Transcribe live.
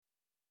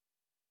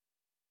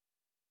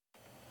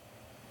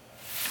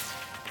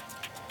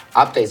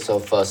Updates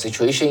of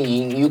situation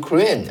in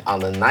Ukraine on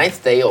the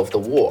 9th day of the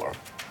war.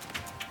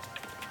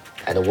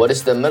 And what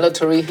is the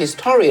military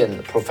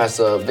historian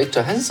Professor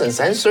Victor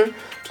Hanson's answer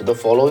to the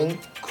following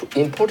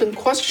important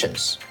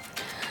questions?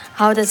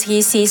 How does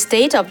he see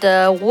state of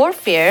the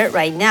warfare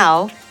right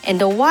now, and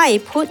why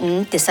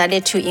Putin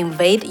decided to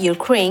invade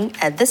Ukraine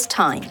at this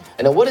time?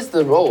 And what is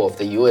the role of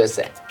the U.S.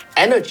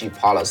 energy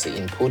policy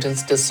in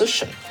Putin's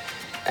decision?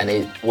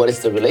 And what is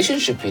the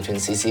relationship between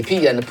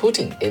CCP and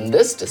Putin in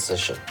this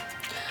decision?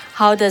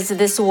 How does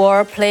this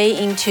war play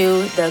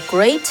into the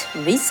Great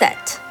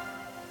Reset?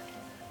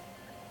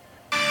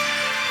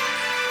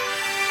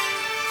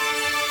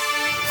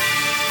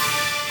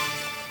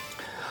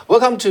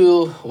 Welcome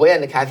to Wei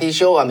and Kathy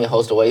Show. I'm your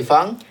host, Wei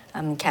Fang.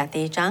 I'm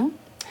Kathy Zhang.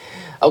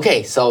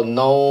 Okay, so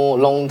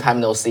long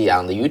time no see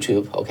on the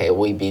YouTube. Okay,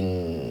 we've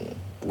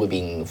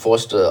been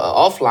forced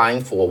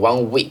offline for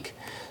 1 week.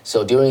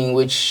 So during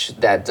which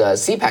that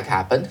CPAC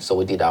happened, so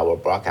we did our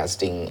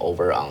broadcasting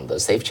over on the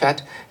Safe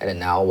Chat, and then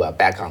now we're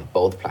back on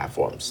both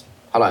platforms.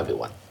 Hello,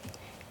 everyone.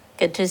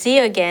 Good to see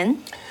you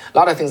again. A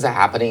lot of things are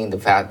happening in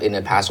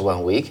the past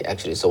 1 week,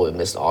 actually, so we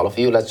missed all of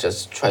you. Let's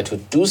just try to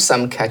do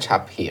some catch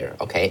up here,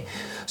 okay?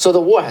 So the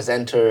war has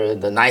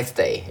entered the 9th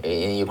day.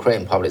 In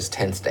Ukraine, probably it's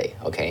 10th day,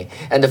 okay?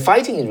 And the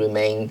fighting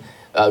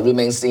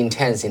remains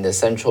intense in the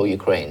central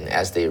Ukraine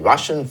as the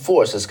Russian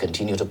forces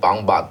continue to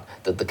bombard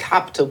the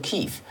capital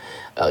Kyiv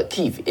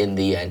in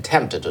the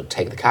attempt to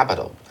take the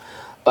capital.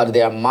 But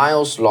their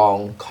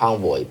miles-long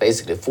convoy,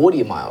 basically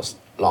 40 miles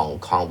long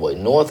convoy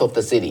north of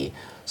the city,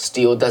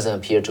 still doesn't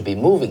appear to be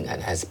moving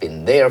and has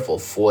been there for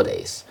 4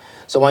 days.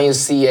 So when you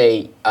see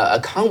a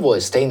convoy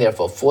staying there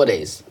for 4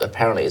 days,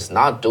 apparently it's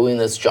not doing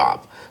its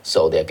job,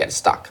 so they get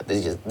stuck.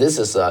 This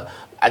is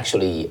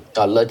actually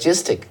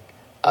logistic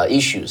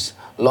issues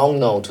long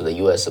known to the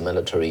U.S.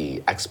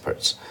 military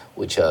experts,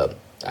 which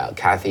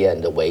Kathy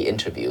and Wei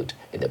interviewed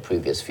in the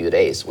previous few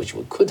days, which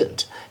we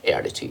couldn't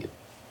air it to you.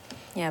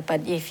 Yeah,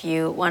 but if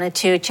you wanted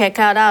to check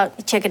it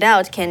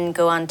out, can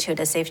go on to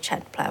the Safe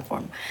Chat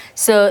platform.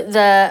 So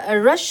the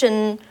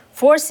Russian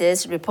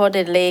forces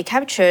reportedly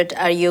captured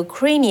a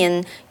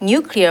Ukrainian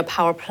nuclear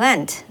power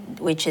plant,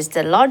 which is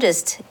the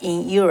largest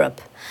in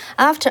Europe.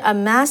 After a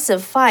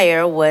massive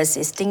fire was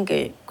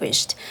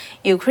extinguished,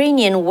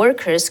 Ukrainian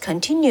workers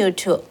continued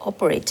to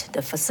operate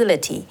the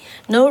facility.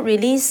 No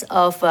release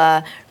of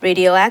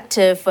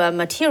radioactive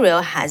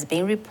material has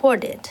been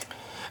reported.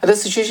 The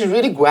situation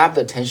really grabbed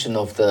the attention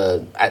of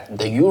the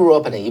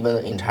Europe and even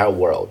the entire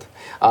world.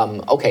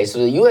 So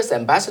the U.S.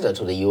 ambassador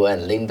to the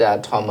UN, Linda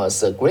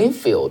Thomas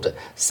Greenfield,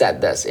 said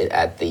this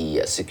at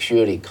the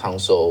Security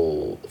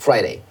Council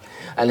Friday.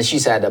 And she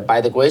said, by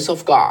the grace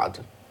of God,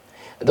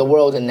 the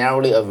world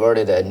narrowly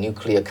averted a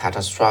nuclear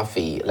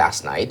catastrophe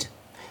last night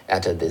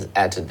at the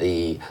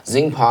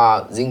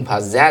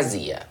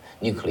Zaporizhzhia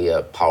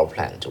nuclear power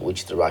plant,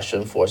 which the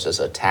Russian forces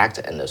attacked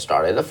and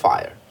started a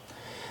fire.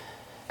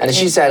 And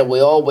she said, we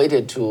all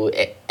waited to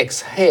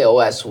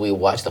exhale as we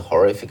watched the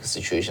horrific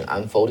situation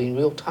unfold in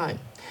real time.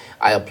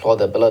 I applaud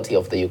the ability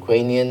of the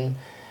Ukrainian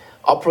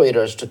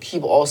operators to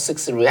keep all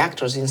 6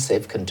 reactors in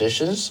safe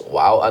conditions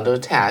while under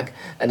attack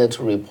and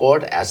to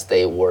report as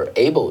they were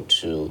able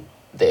to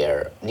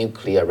their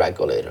nuclear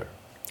regulator.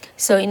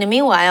 So in the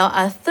meanwhile,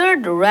 a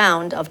third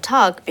round of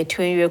talk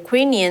between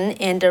Ukrainian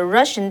and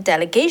Russian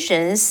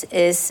delegations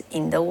is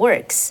in the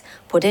works,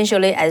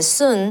 potentially as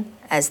soon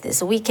as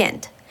this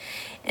weekend.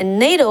 And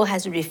NATO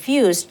has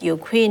refused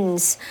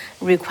Ukraine's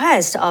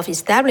request of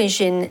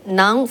establishing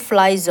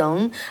non-fly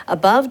zone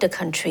above the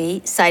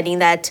country, citing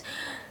that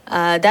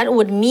that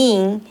would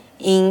mean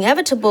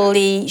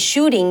inevitably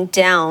shooting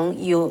down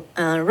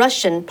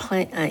Russian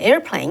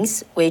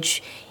airplanes,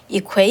 which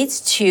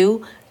equates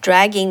to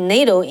dragging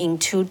NATO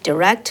into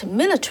direct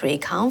military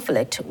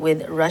conflict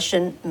with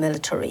Russian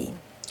military.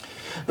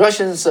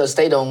 Russia's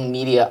state-owned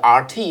media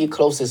RT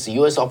closed its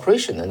U.S.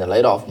 operation and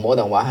laid off more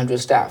than 100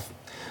 staff.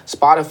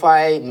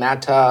 Spotify,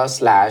 Meta /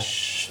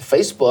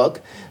 Facebook,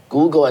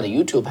 Google, and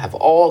YouTube have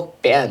all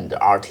banned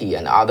RT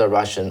and other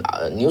Russian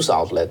news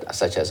outlets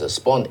such as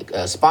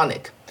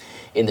Sputnik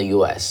in the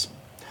U.S.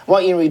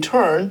 While in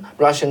return,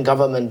 Russian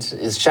government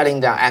is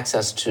shutting down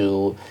access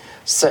to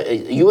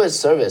U.S.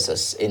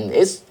 services in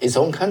its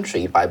own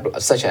country,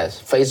 such as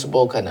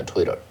Facebook and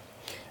Twitter.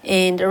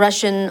 And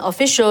Russian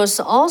officials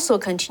also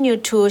continue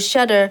to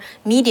shutter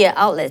media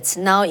outlets,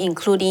 now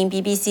including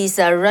BBC's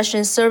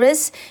Russian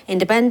service,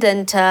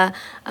 independent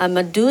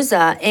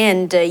Meduza,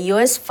 and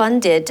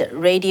U.S.-funded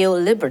Radio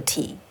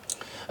Liberty.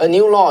 A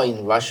new law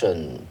in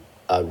Russia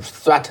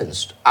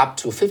threatens up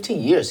to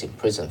 15 years in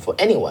prison for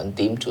anyone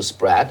deemed to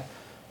spread,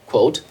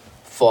 quote,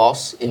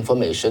 false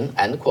information,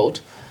 end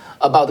quote,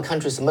 about the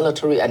country's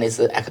military and its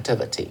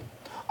activity.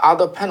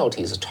 Other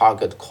penalties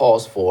target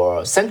calls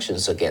for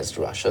sanctions against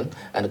Russia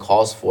and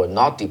calls for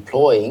not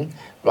deploying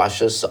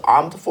Russia's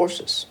armed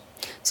forces.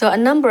 So a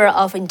number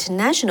of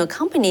international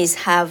companies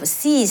have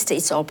ceased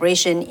its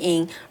operation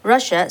in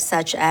Russia,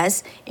 such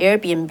as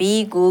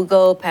Airbnb,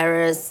 Google,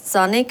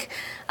 Panasonic,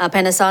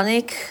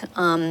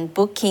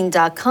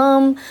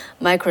 Booking.com,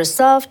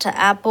 Microsoft,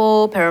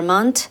 Apple,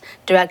 Paramount,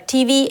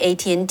 DirecTV,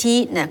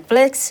 AT&T,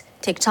 Netflix,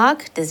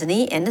 TikTok,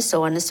 Disney, and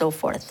so on and so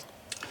forth.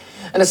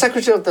 And the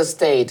Secretary of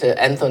State,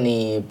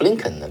 Anthony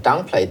Blinken,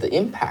 downplayed the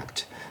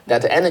impact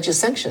that energy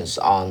sanctions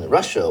on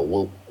Russia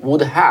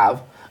would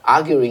have,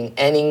 arguing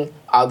any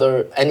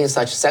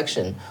such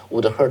sanction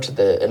would hurt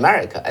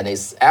America and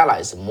its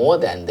allies more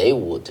than they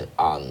would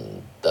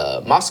on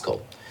Moscow.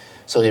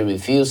 So he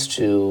refused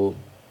to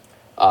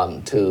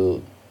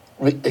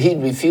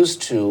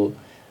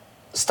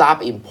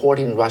stop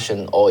importing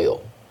Russian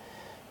oil,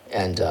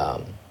 and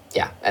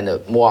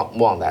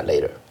more on that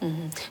later.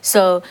 Mm-hmm.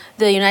 So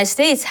the United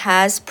States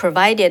has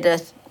provided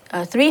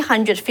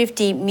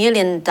 $350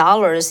 million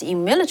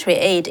in military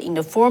aid in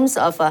the forms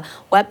of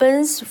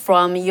weapons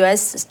from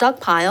U.S.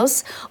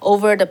 stockpiles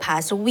over the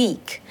past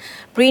week,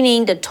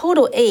 bringing the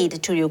total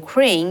aid to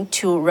Ukraine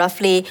to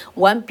roughly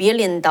 $1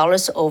 billion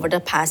over the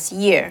past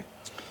year.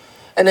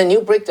 And a new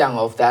breakdown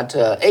of that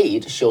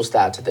aid shows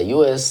that the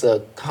U.S.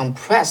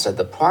 Compressed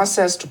the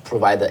process to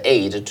provide the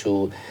aid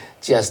to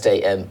just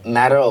a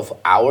matter of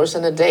hours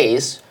and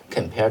days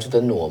compared to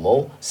the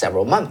normal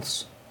several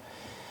months.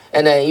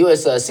 And a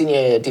U.S.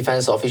 Senior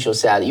defense official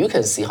said, you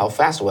can see how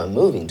fast we're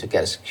moving to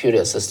get security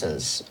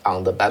assistance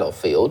on the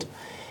battlefield.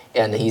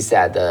 And he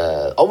said,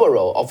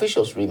 overall,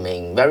 officials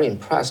remain very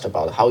impressed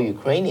about how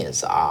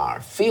Ukrainians are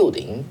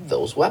fielding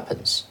those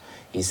weapons.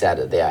 He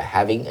said they are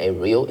having a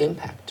real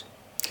impact.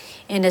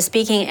 And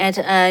speaking at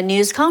a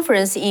news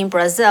conference in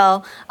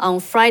Brazil on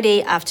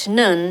Friday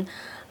afternoon,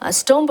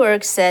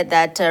 Stoltenberg said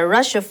that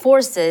Russian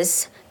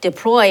forces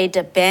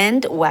deployed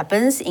banned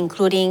weapons,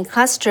 including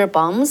cluster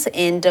bombs,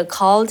 and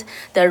called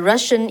the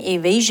Russian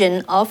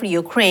invasion of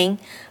Ukraine,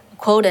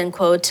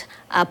 quote-unquote,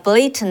 a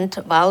blatant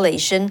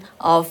violation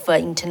of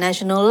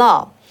international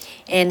law.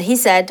 And he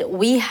said,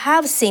 we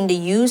have seen the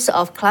use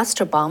of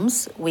cluster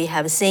bombs. We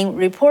have seen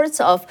reports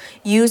of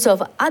use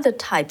of other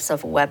types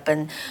of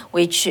weapon,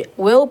 which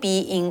will be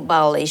in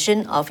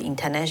violation of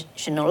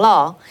international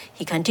law.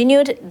 He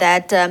continued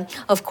that,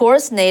 of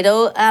course,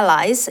 NATO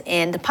allies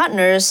and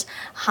partners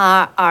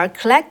are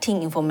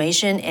collecting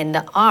information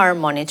and are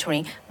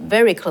monitoring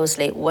very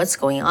closely what's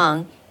going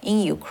on in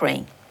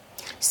Ukraine.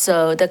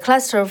 So the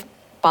cluster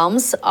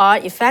bombs are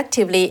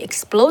effectively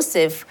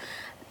explosive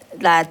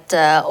that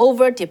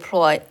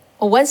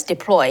once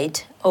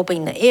deployed, open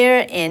in the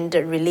air and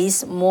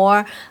release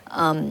more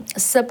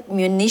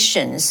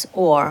submunitions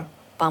or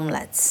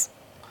bomblets.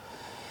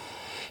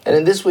 And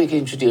then this week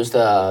introduced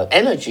the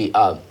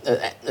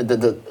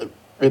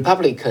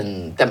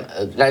Republican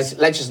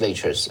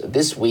legislatures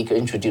this week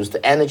introduced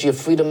the Energy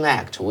Freedom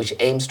Act, which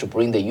aims to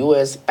bring the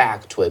U.S.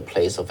 back to a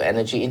place of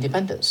energy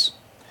independence.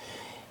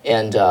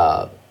 And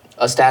a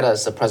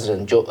status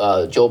President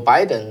Joe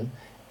Biden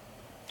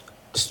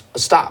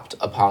stopped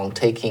upon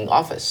taking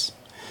office.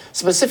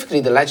 Specifically,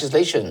 the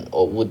legislation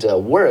would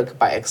work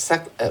by,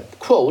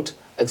 quote,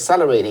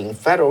 accelerating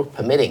federal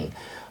permitting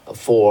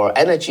for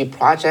energy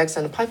projects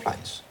and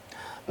pipelines,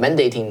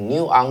 mandating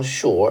new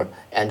onshore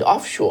and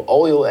offshore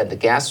oil and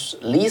gas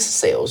lease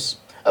sales,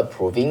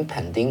 approving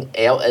pending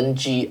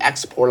LNG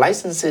export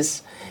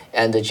licenses,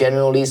 and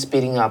generally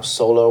speeding up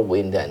solar,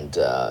 wind, and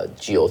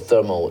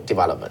geothermal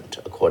development,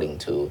 according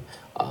to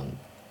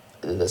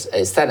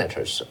a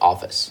senator's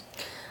office.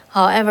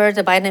 However,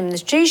 the Biden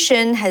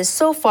administration has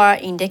so far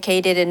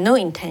indicated no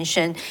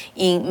intention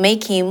in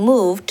making a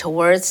move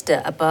towards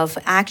the above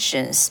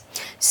actions.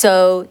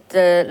 So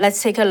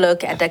let's take a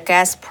look at the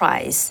gas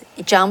price.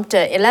 It jumped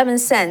 11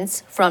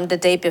 cents from the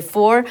day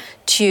before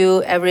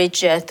to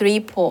average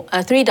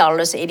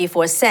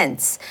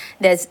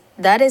 $3.84.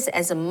 That is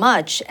as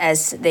much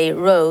as they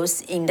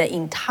rose in the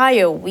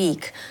entire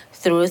week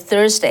through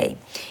Thursday.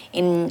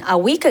 In a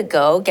week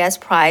ago, gas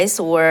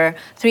prices were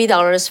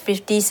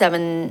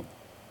 $3.57.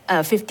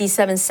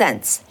 57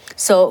 cents.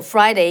 So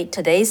Friday,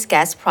 today's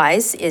gas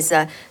price is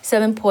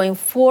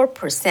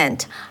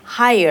 7.4%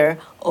 higher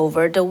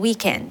over the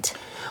weekend.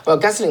 Well,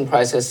 gasoline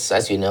prices,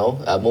 as you know,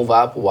 move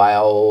up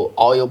while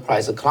oil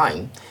prices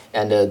climb.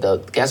 And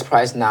the gas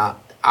price now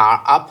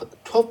are up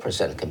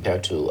 12%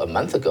 compared to a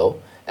month ago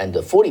and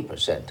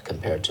 40%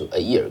 compared to a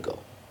year ago.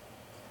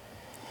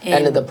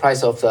 And the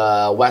price of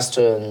the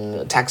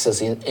Western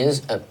Texas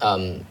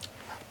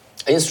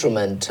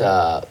Instrument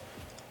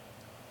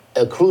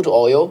crude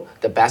oil,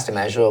 the best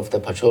measure of the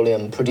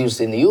petroleum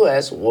produced in the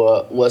U.S.,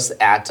 was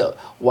at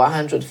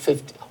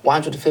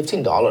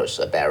 $115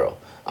 a barrel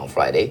on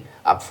Friday,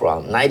 up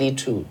from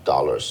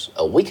 $92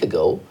 a week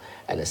ago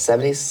and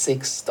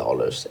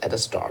 $76 at the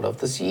start of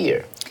this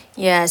year.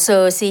 Yeah,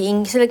 so see,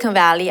 in Silicon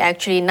Valley,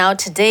 actually now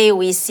today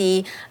we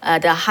see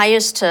the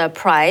highest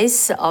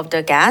price of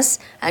the gas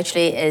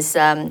actually is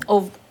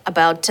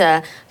about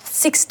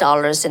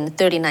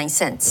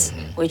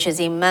 $6.39, which is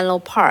in Menlo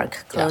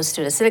Park, close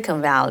to the Silicon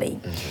Valley.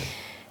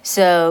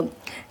 So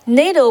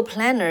NATO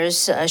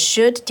planners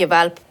should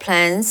develop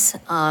plans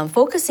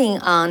focusing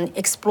on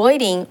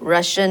exploiting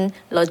Russian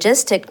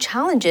logistic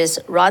challenges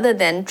rather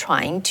than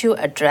trying to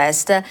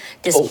address the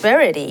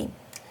disparity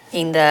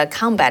in the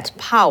combat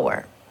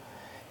power.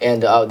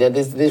 And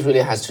this really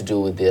has to do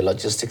with the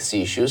logistics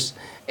issues,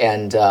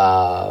 and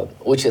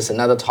which is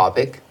another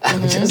topic.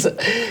 I'm just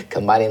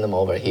combining them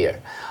over here.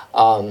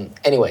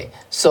 Anyway,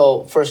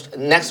 so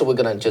next we're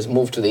gonna just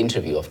move to the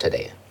interview of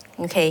today.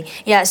 Okay,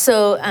 yeah,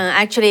 so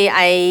actually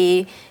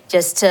I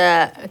just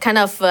kind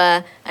of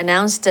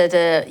announced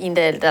in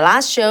the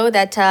last show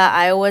that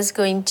I was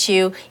going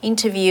to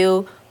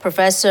interview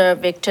Professor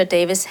Victor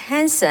Davis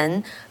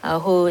Hanson,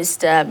 who is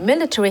the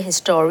military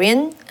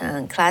historian,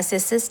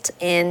 classicist,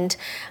 and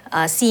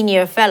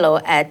senior fellow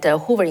at the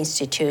Hoover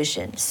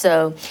Institution.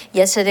 So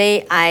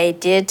yesterday I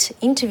did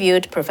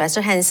interviewed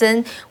Professor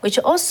Hanson, which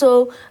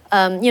also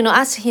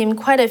asked him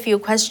quite a few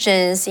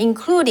questions,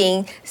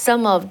 including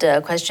some of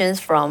the questions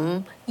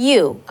from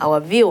you, our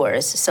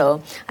viewers.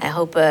 So I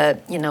hope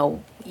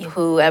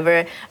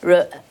whoever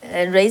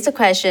raised the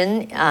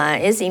question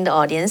is in the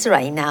audience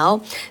right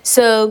now.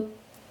 So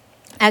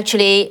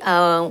actually,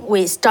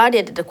 we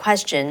started the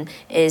question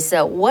is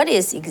what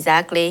is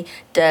exactly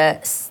the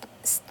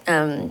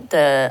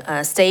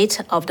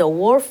state of the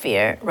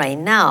warfare right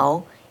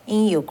now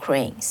in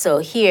Ukraine? So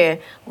here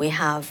we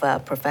have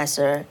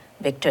Professor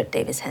Victor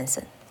Davis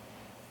Hanson.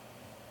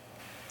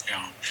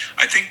 Yeah,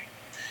 I think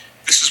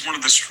this is one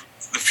of the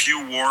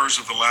few wars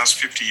of the last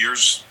 50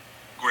 years,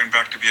 going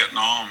back to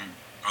Vietnam,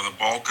 or the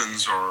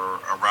Balkans, or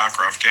Iraq,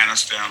 or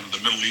Afghanistan, the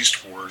Middle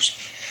East wars,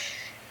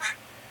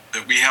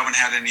 that we haven't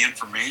had any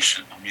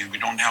information. I mean, we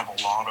don't have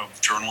a lot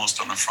of journalists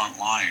on the front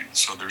line,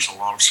 so there's a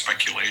lot of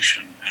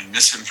speculation and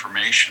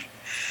misinformation.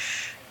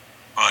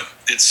 But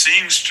it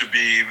seems to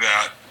be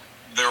that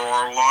there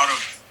are a lot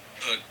of,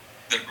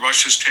 that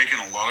Russia's taken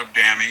a lot of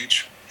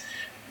damage.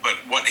 But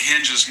what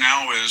hinges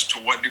now is to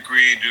what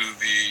degree do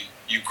the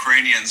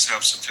Ukrainians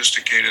have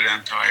sophisticated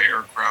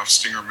anti-aircraft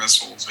Stinger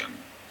missiles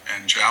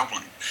and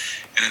Javelin.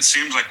 And it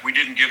seems like we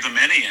didn't give them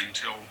any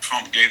until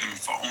Trump gave them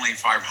only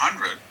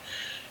 500.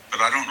 But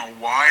I don't know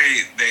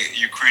why the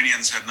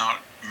Ukrainians had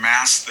not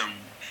massed them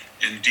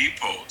in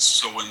depots.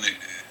 So when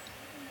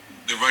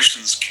the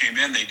Russians came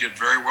in, they did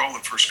very well the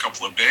first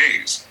couple of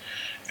days.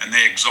 And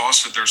they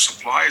exhausted their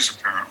supplies,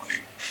 apparently.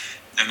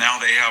 And now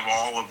they have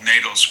all of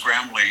NATO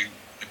scrambling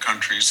the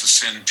countries to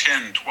send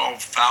 10,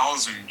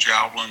 12,000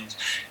 Javelins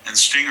and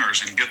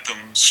Stingers and get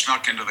them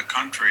snuck into the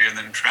country and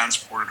then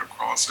transported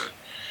across it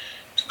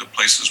to the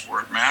places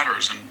where it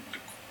matters. And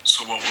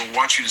so what we're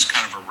watching is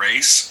kind of a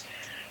race.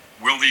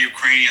 Will the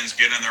Ukrainians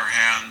get in their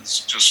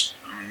hands just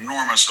an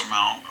enormous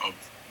amount of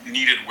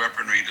needed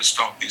weaponry to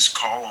stop these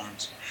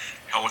columns,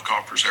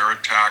 helicopters, air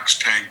attacks,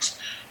 tanks,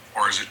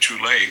 or is it too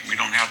late? We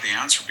don't have the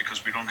answer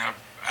because we don't have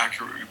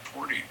accurate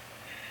reporting.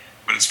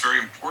 But it's very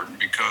important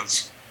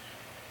because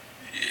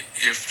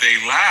if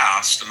they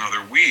last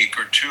another week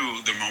or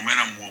two, the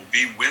momentum will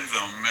be with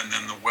them, and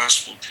then the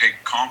West will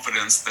take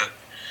confidence that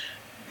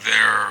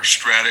their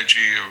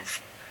strategy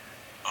of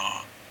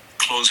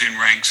closing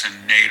ranks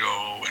in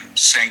NATO and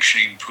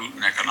sanctioning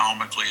Putin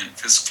economically and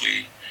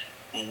fiscally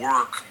will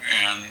work,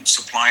 and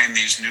supplying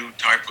these new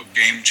type of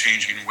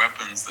game-changing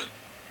weapons that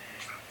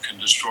can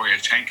destroy a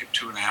tank at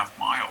 2.5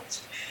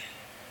 miles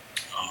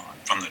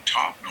from the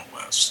top, no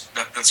less.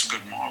 That's a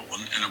good model.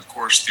 And of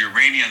course, the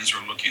Iranians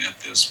are looking at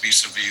this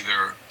vis-a-vis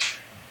their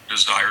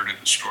desire to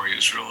destroy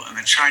Israel. And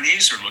the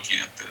Chinese are looking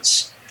at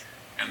this,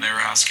 and they're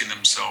asking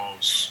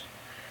themselves,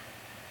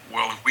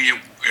 well,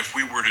 if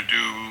we were to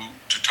do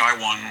to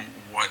Taiwan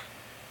what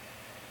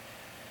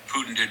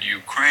Putin did to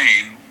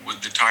Ukraine,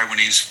 would the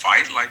Taiwanese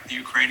fight like the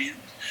Ukrainians?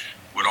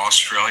 Would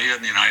Australia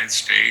and the United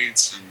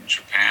States and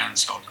Japan,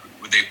 South Korea,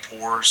 would they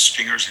pour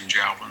Stingers and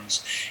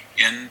Javelins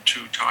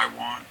into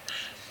Taiwan?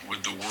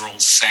 Would the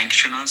world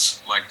sanction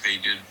us like they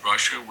did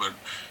Russia? Would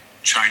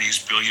Chinese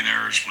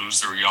billionaires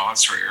lose their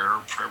yachts or air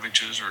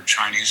privileges, or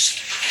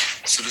Chinese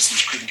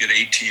citizens couldn't get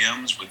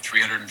ATMs with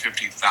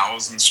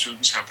 350,000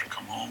 students have to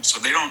come home? So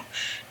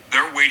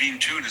they're waiting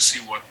too to see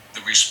what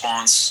the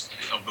response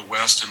of the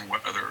West and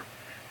whether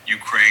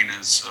Ukraine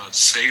is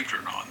saved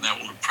or not. And that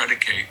will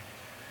predicate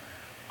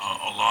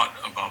a lot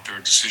about their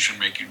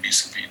decision-making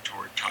vis-a-vis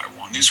toward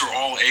Taiwan. These are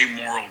all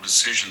amoral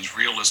decisions,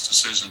 realist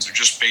decisions. They're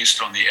just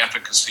based on the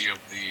efficacy of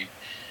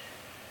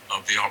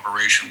the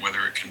operation,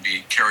 whether it can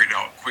be carried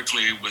out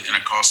quickly within a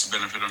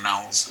cost-benefit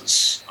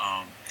analysis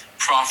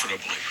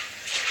profitably.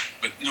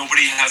 But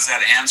nobody has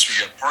that answer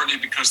yet, partly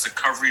because the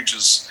coverage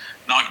is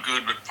not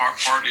good, but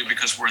partly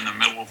because we're in the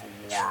middle of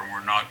a war,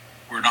 and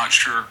we're not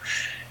sure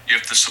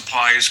if the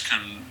supplies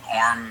can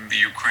arm the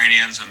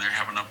Ukrainians and they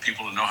have enough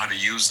people to know how to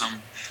use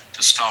them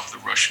to stop the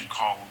Russian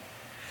column.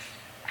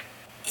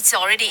 It's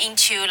already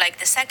into like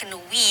the second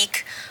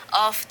week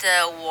of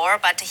the war,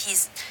 but he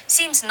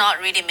seems not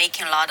really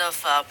making a lot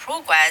of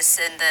progress,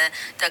 and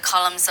the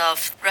columns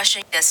of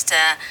Russia just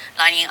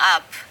lining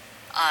up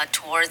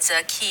towards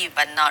Kyiv,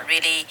 but not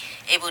really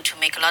able to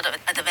make a lot of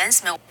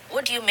advancement.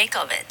 What do you make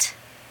of it?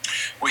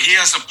 Well, he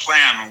has a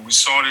plan. We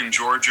saw it in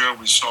Georgia.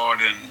 We saw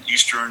it in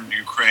eastern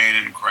Ukraine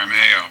and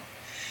Crimea.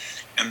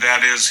 And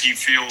that is, he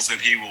feels that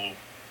he will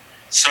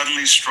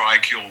suddenly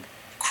strike. He'll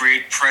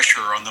create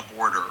pressure on the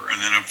border.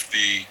 And then if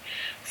the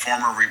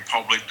former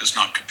republic does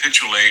not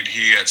capitulate,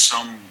 he at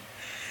some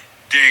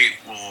date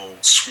will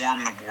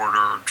swarm the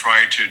border,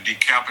 try to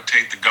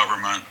decapitate the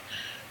government,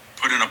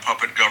 put in a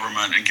puppet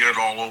government, and get it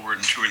all over in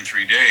 2 and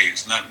 3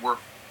 days. And that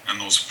worked in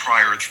those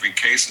prior 3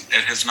 cases.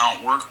 It has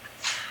not worked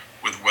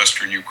with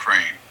Western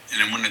Ukraine.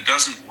 And when it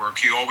doesn't work,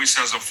 he always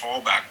has a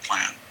fallback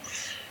plan.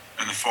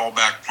 And the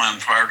fallback plan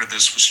prior to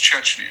this was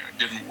Chechnya. It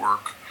didn't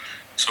work.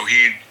 So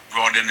he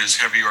brought in his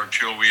heavy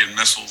artillery and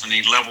missiles, and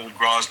he leveled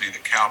Grozny, the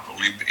capital.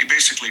 He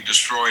basically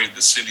destroyed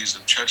the cities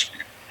of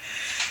Chechnya.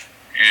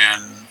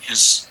 And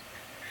his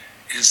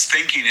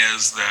thinking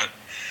is that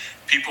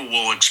people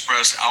will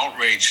express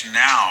outrage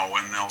now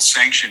and they'll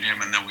sanction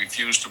him and they'll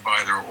refuse to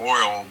buy their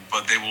oil,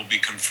 but they will be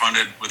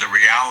confronted with a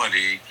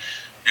reality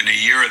in a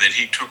year that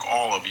he took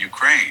all of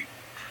Ukraine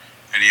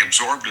and he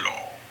absorbed it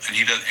all, and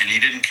he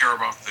didn't care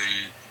about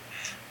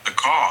the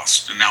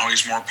cost, and now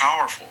he's more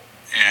powerful.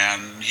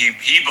 And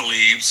he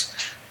believes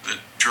that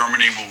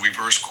Germany will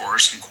reverse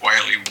course and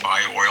quietly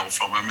buy oil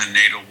from him, and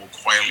NATO will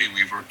quietly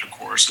revert to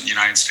course, and the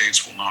United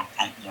States will not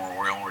pump more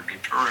oil or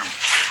deter him.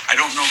 I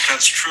don't know if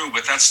that's true,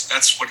 but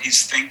that's what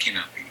he's thinking,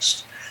 at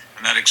least.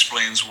 And that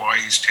explains why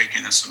he's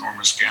taking this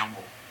enormous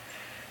gamble.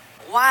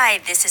 Why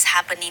this is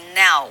happening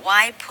now?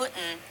 Why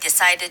Putin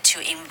decided to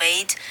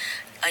invade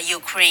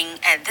Ukraine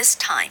at this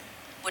time?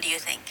 What do you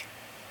think?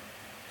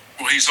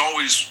 Well, he's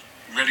always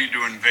ready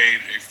to invade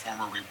a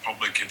former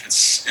republic if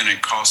it's in a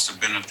cost of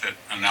benefit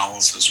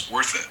analysis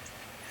worth it.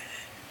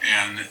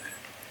 And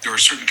there are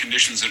certain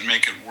conditions that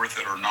make it worth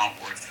it or not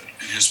worth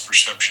it in his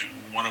perception.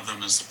 One of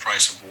them is the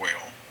price of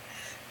oil.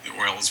 The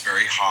oil is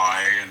very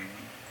high and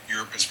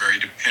Europe is very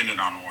dependent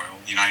on oil.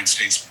 The United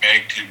States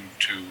begged him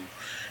to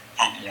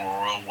pump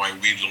more oil while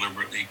we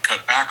deliberately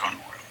cut back on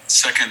oil.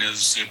 Second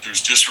is that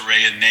there's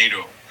disarray in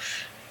NATO.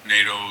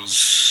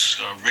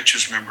 NATO's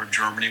richest member,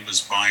 Germany,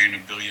 was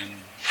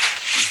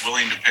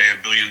willing to pay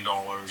 $1 billion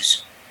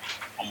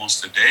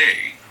almost a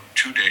day,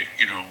 2 days.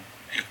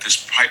 If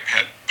this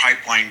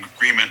pipeline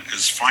agreement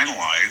is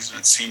finalized,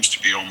 and it seems to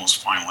be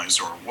almost finalized,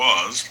 or it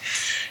was,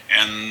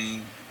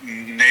 and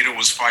NATO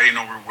was fighting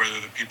over whether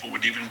the people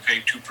would even pay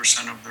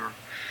 2% of their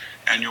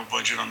annual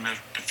budget on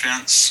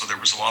defense. So there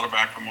was a lot of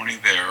acrimony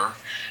there.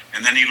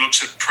 And then he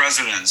looks at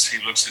presidents.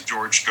 He looks at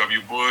George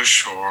W.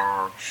 Bush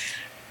or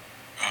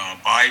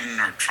Biden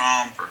or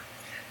Trump or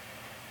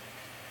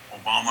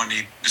Obama, and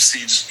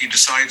he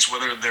decides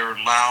whether they're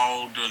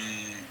loud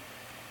and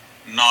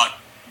not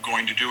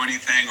going to do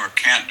anything or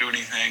can't do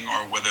anything,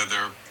 or whether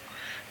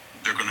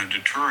they're going to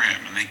deter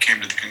him. And they came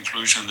to the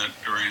conclusion that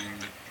during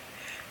the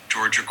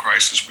Georgia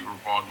crisis, we were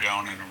bogged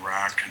down in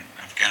Iraq and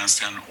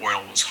Afghanistan.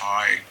 Oil was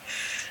high.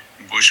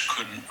 Bush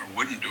couldn't or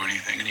wouldn't do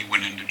anything, and he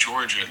went into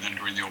Georgia. And then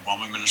during the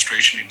Obama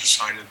administration, he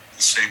decided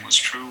the same was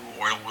true.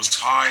 Oil was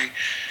high.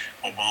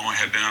 Obama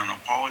had been on an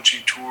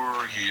apology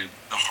tour. He had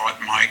the hot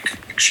mic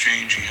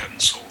exchange he had in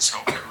Seoul,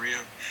 South Korea,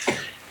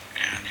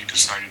 and he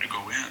decided to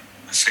go in.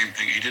 And the same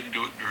thing, he didn't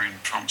do it during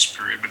Trump's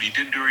period, but he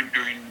did during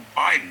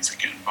Biden's.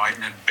 Again, Biden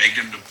had begged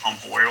him to pump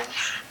oil.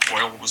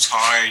 Oil was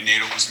high.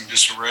 NATO was in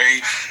disarray.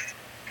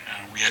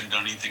 And we hadn't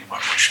done anything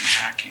about Russian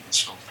hacking.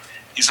 So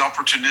he's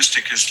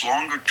opportunistic. His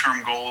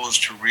longer-term goal is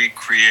to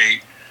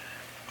recreate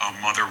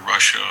Mother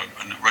Russia,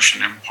 a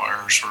Russian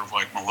empire, sort of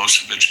like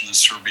Milosevic in the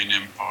Serbian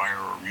Empire,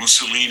 or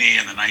Mussolini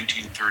in the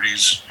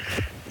 1930s,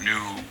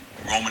 new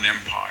Roman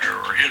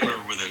Empire, or Hitler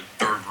with a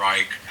Third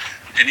Reich.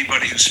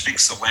 Anybody who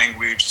speaks the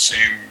language, the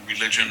same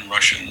religion,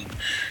 Russian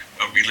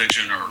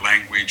religion or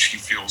language, he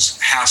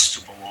feels has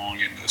to belong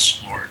in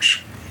this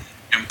large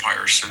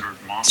empire centered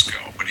in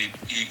Moscow. But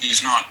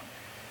he's not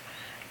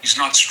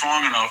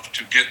strong enough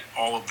to get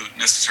all of the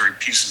necessary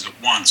pieces at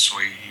once, so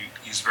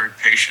he's very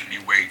patient.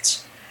 He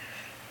waits.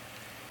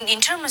 In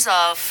terms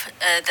of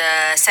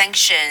the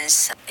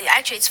sanctions,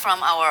 actually, it's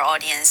from our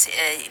audience.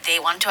 They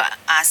want to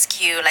ask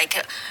you,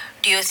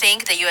 do you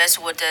think the U.S.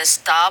 would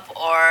stop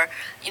or,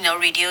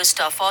 reduce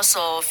the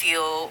fossil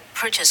fuel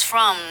purchase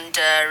from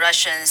the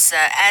Russians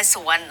as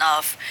one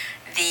of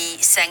the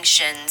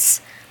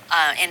sanctions?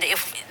 And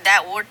if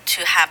that were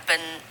to happen,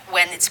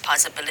 when it's a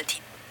possibility?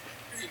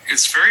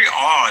 It's very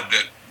odd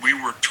that we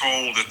were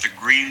told that the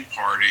Green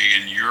Party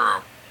in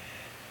Europe,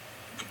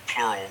 the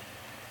plural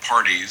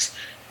parties,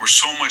 were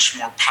so much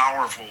more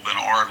powerful than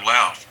our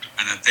left,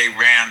 and that they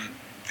ran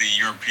the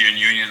European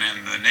Union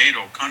and the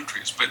NATO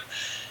countries. But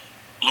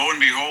lo and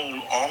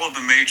behold, all of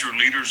the major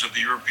leaders of the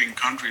European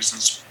countries,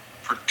 and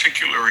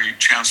particularly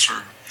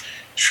Chancellor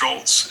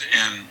Scholz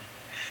in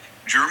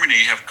Germany,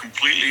 have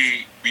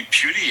completely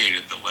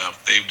repudiated the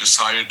left. They've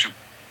decided to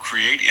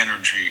create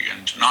energy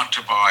and not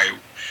to buy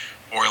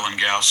oil and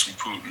gas from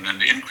Putin and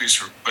to increase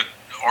her. But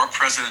our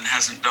president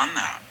hasn't done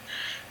that.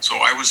 So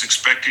I was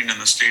expecting in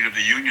the State of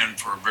the Union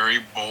for a very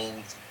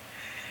bold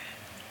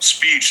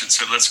speech that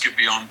said, let's get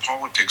beyond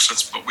politics.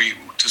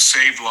 To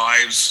save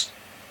lives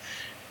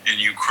in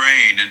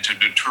Ukraine and to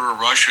deter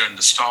Russia and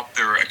to stop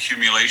their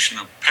accumulation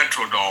of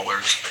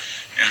petrodollars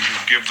and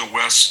to give the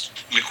West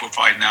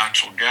liquefied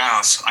natural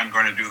gas, I'm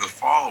going to do the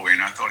following.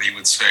 I thought he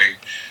would say,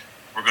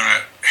 we're going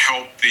to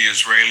help the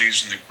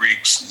Israelis and the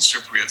Greeks and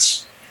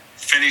Cypriots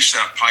finish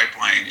that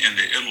pipeline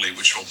into Italy,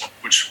 which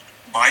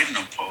Biden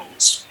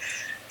opposed,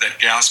 that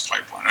gas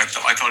pipeline. I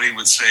thought he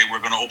would say, we're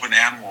going to open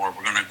ANWR,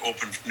 we're going to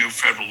open new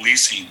federal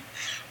leasing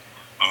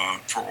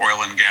for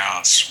oil and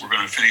gas. We're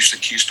going to finish the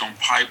Keystone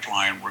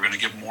Pipeline. We're going to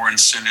give more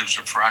incentives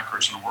to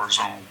frackers and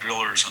horizontal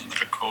drillers in the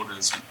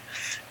Dakotas and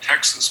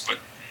Texas. But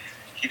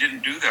he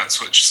didn't do that.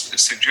 So it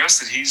suggests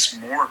that he's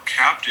more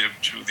captive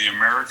to the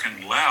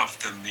American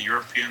left than the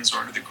Europeans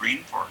are to the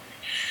Green Party.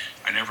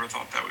 I never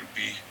thought that would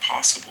be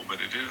possible, but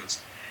it is.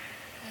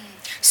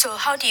 So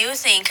how do you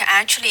think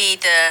actually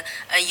the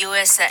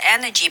U.S.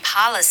 energy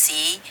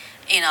policy,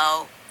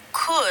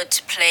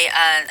 could play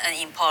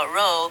an important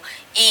role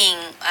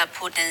in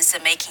Putin's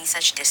making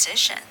such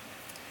decision?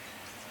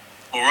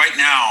 Well, right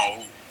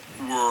now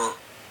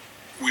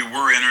we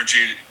were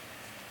energy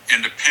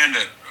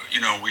independent.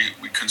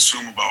 We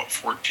consume about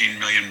 14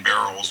 million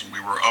barrels, and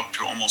we were up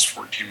to almost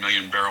 14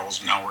 million barrels.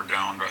 And now we're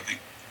down to, I think,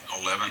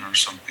 11 or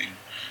something,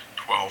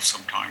 12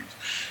 sometimes.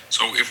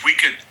 So if we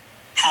could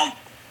pump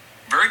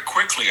very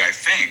quickly, I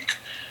think,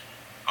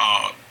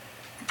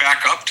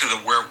 back up to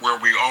where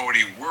we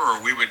already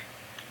were, we would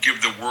give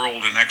the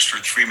world an extra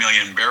 3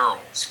 million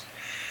barrels.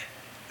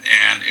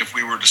 And if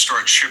we were to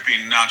start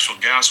shipping natural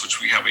gas, which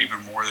we have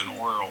even more than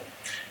oil,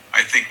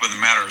 I think within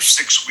a matter of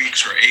 6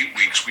 weeks or 8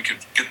 weeks, we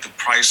could get the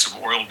price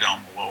of oil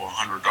down below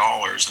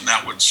 $100, and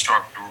that would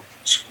start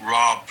to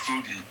rob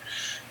Putin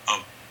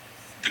of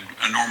the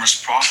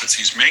enormous profits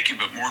he's making.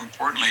 But more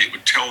importantly, it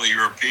would tell the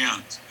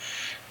Europeans,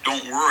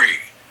 don't worry,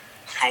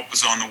 help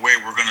is on the way.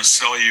 We're going to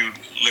sell you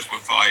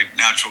liquefied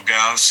natural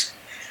gas,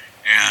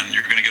 and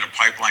you're going to get a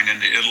pipeline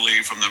into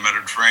Italy from the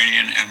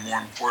Mediterranean. And more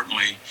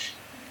importantly,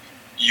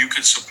 you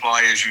could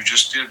supply, as you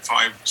just did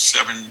 5,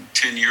 7,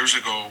 10 years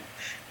ago,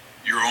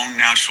 your own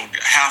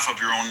half of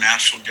your own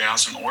natural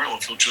gas and oil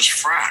if you'll just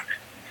frack.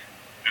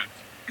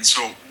 And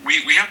so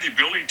we have the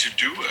ability to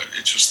do it.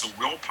 It's just the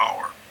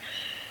willpower.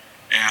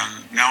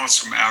 And now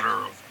it's a matter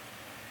of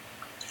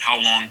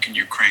how long can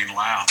Ukraine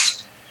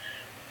last.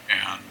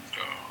 And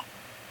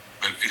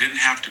but it didn't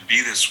have to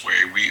be this way.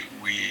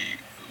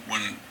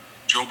 When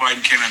Joe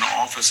Biden came into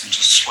office and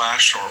just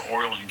slashed our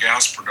oil and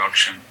gas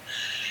production,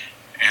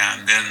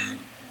 and then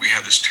we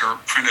had this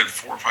printed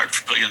 $4 or $5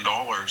 trillion,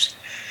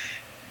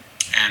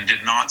 and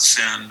did not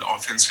send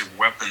offensive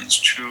weapons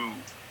to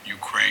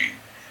Ukraine,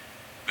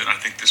 then I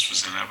think this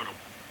was inevitable.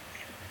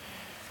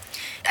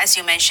 As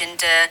you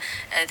mentioned,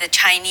 the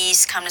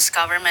Chinese Communist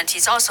government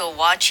is also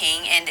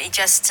watching, and it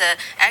just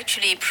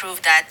actually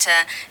proved that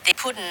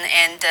Putin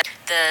and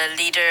the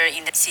leader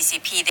in the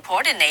CCP, they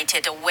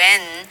coordinated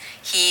when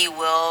he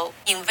will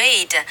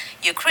invade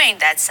Ukraine.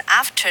 That's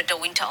after the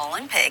Winter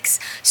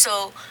Olympics.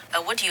 So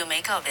what do you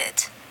make of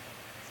it?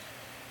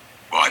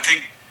 Well, I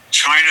think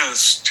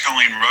China's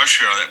telling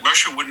Russia that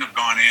Russia wouldn't have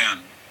gone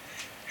in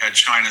had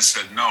China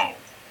said no.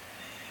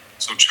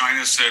 So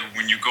China said,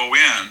 when you go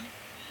in,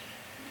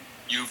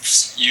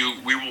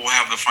 we will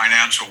have the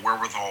financial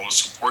wherewithal to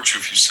support you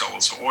if you sell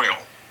us oil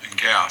and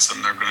gas,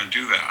 and they're going to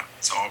do that.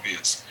 It's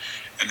obvious.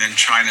 And then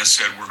China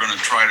said, we're going to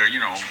try to,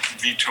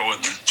 veto it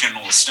in the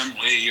General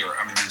Assembly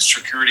the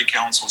Security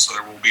Council, so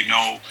there will be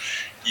no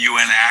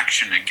UN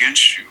action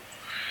against you.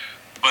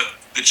 But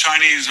the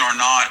Chinese are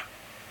not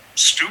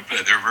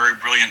stupid. They're very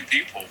brilliant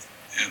people,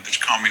 the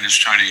communist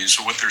Chinese.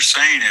 So what they're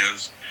saying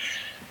is,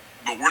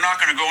 but we're not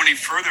going to go any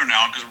further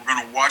now because we're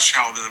going to watch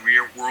how the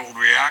world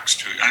reacts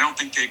to it. I don't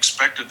think they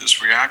expected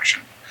this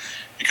reaction,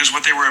 because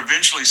what they were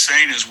eventually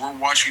saying is, we're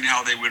watching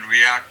how they would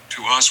react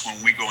to us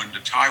when we go into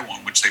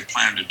Taiwan, which they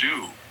plan to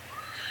do.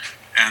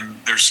 And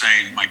they're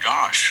saying, my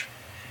gosh,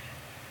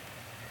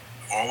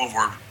 all of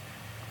our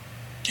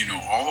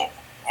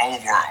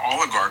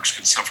oligarchs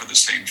could suffer the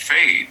same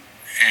fate,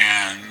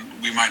 and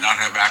we might not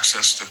have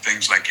access to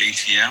things like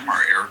ATM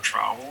or air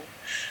travel.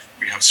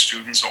 We have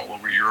students all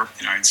over Europe,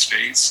 the United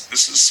States.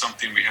 This is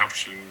something we have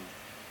to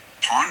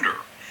ponder.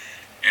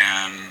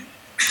 And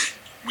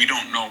we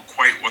don't know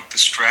quite what the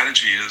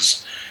strategy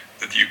is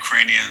that the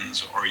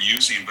Ukrainians are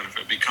using, but if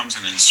it becomes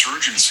an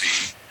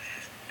insurgency,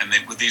 and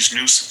with these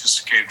new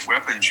sophisticated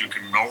weapons, you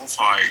can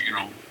nullify,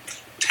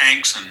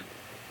 tanks and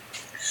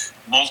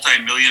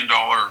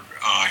multi-million-dollar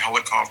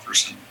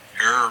helicopters and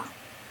air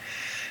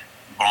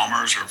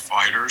bombers or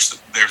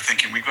fighters. They're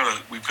thinking, we've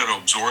got to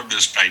absorb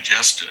this,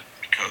 digest it,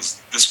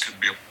 because this could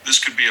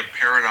be a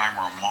paradigm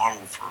or a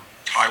model for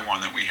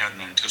Taiwan that we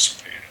hadn't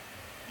anticipated.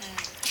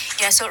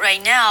 Yeah, so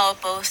right now,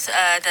 both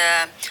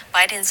the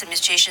Biden's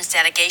administration's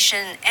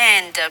delegation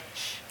and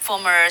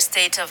former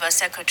State of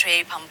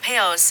Secretary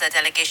Pompeo's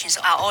delegations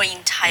are all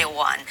in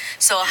Taiwan.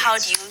 So yes. How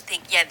do you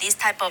think, this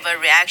type of a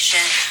reaction,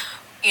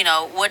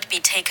 would be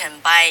taken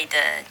by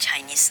the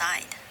Chinese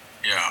side?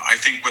 Yeah, I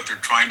think what they're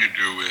trying to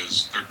do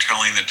is they're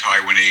telling the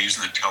Taiwanese,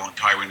 and the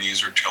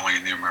Taiwanese are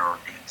telling the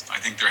Americans. I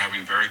think they're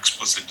having very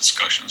explicit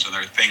discussions, and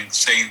they're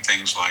saying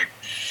things like,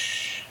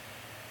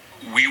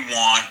 we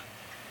want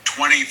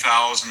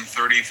 20,000,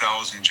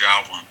 30,000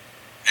 Javelin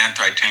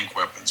anti-tank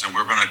weapons, and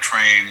we're going to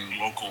train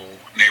local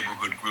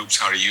neighborhood groups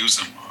how to use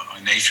them,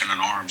 a nation in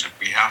arms if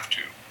we have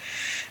to.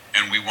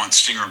 And we want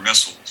Stinger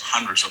missiles,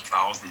 hundreds of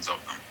thousands of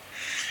them.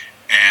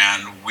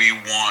 And we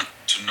want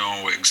to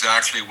know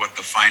exactly what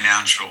the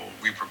financial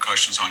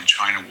repercussions on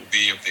China will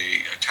be if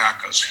they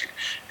attack us.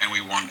 And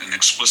we want an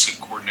explicit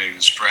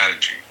coordinated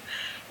strategy.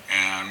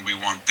 And we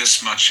want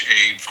this much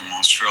aid from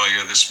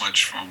Australia, this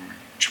much from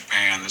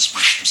Japan, this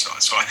much from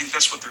South. So I think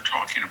that's what they're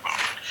talking about.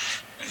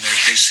 And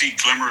they see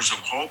glimmers of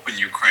hope in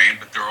Ukraine,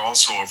 but they're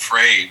also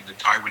afraid, the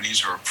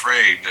Taiwanese are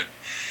afraid that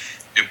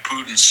if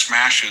Putin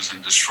smashes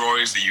and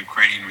destroys the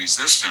Ukrainian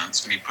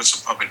resistance and he puts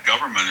a puppet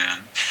government in,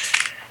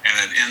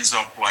 and it ends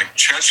up like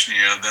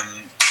Chechnya,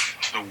 then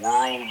the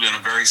world in a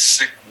very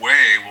sick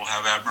way will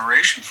have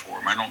admiration for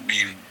him. I don't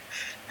mean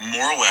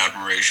moral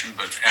admiration,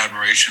 but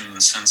admiration in the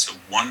sense of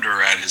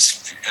wonder at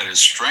his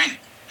strength.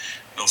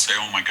 They'll say,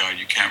 oh my God,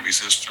 you can't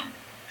resist him.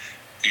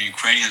 The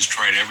Ukrainians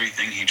tried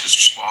everything, he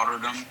just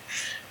slaughtered them.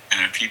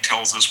 And if he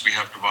tells us we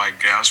have to buy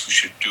gas, we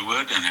should do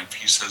it. And if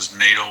he says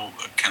NATO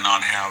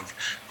cannot have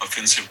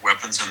offensive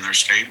weapons in their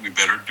state, we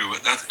better do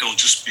it. It'll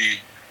just be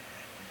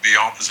the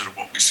opposite of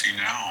what we see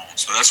now.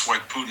 So that's why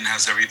Putin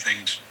has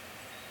everything.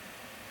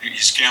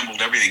 He's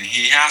gambled everything.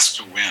 He has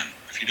to win.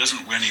 If he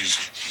doesn't win, he's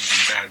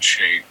in bad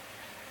shape.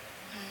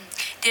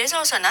 There's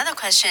also another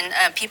question.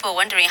 People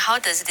wondering, how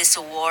does this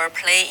war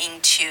play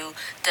into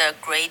the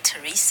Great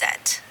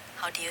Reset?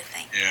 How do you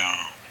think?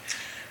 Yeah.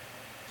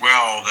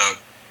 Well,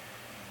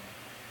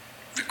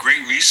 the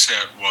Great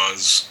Reset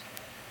was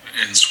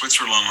in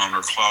Switzerland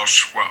under Klaus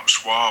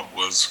Schwab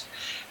was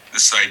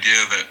this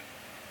idea that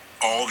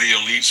all the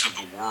elites of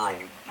the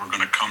world were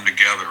going to come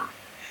together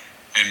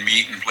and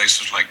meet in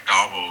places like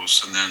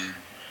Davos, and then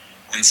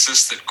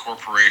insist that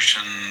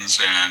corporations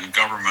and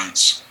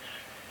governments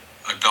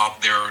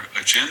adopt their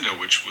agenda,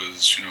 which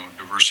was,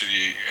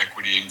 diversity,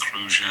 equity,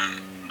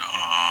 inclusion,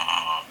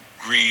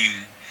 green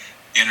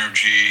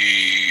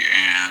energy,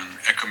 and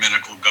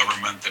ecumenical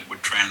government that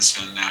would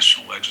transcend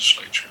national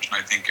legislatures. And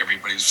I think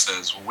everybody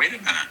says, well, wait a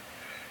minute.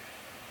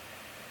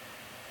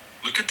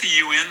 Look at the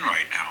UN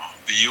right now.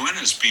 The UN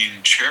is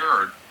being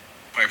chaired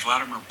by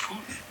Vladimir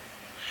Putin.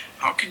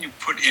 How can you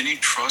put any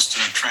trust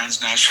in a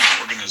transnational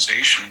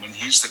organization when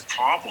he's the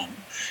problem,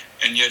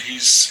 and yet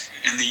he's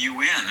in the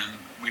UN?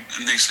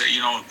 And they say,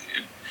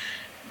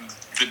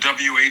 the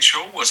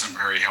WHO wasn't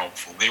very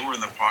helpful. They were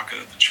in the pocket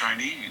of the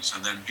Chinese.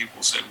 And then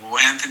people said, well,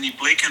 Anthony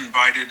Blinken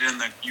invited in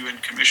the UN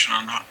Commission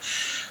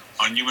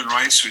on Human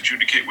Rights to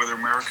adjudicate whether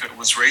America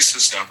was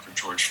racist after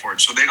George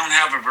Floyd. So they don't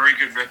have a very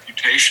good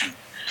reputation.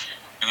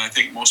 And I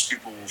think most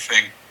people will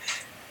think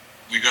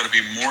we got to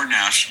be more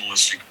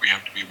nationalistic. We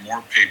have to be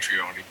more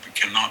patriotic. We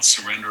cannot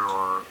surrender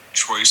our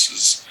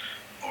choices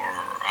or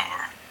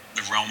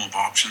the realm of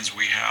options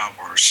we have,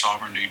 or our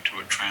sovereignty to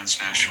a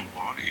transnational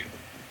body.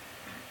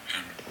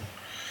 And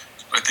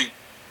I think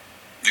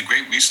the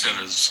Great Reset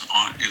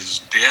is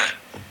dead.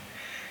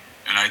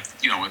 And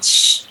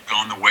it's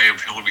gone the way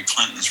of Hillary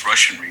Clinton's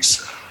Russian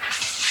reset.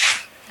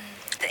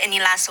 Any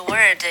last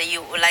word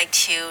you would like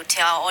to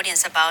tell our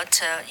audience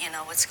about,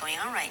 what's going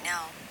on right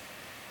now?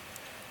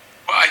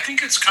 Well, I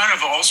think it's kind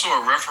of also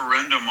a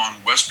referendum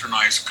on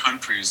westernized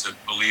countries that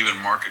believe in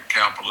market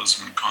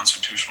capitalism and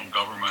constitutional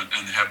government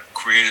and have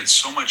created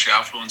so much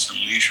affluence and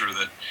leisure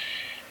that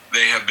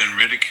they have been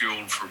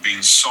ridiculed for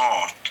being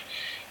soft.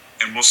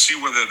 And we'll see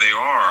whether they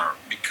are,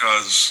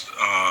 because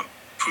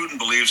Putin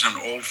believes in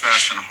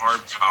old-fashioned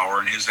hard power,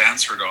 and his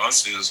answer to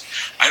us is,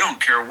 I don't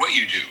care what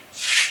you do.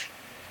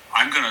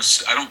 I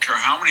don't care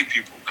how many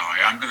people die.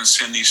 I'm going to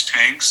send these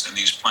tanks and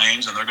these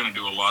planes, and they're going to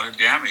do a lot of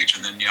damage.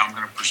 And then, I'm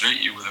going to present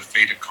you with a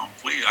fait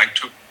accompli. I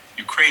took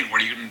Ukraine.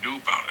 What are you going to do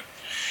about it?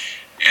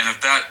 And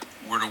if that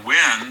were to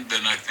win,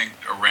 then I think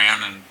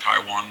Iran and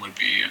Taiwan would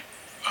be,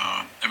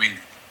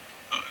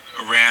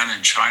 Iran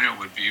and China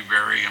would be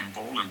very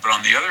emboldened. But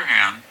on the other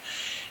hand,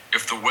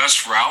 if the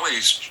West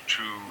rallies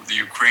to the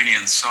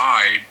Ukrainian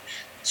side,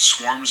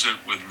 swarms it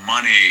with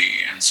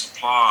money and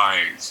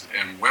supplies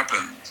and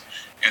weapons,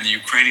 and the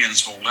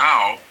Ukrainians hold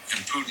out, and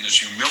Putin is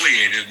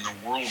humiliated, and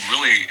the world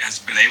really has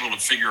been able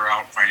to figure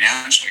out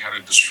financially how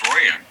to destroy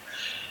him,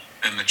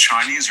 then the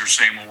Chinese are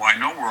saying, well, I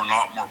know we're a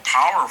lot more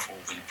powerful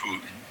than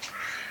Putin,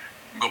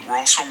 but we're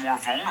also more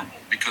vulnerable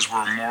because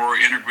we're more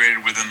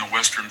integrated within the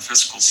Western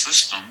fiscal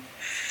system.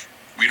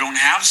 We don't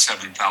have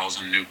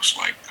 7,000 nukes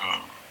like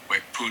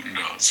Putin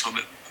does. So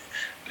that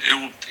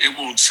it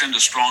will send a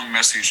strong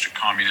message to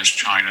communist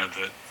China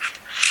that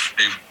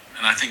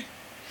and I think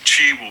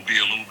Xi will be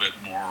a little bit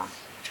more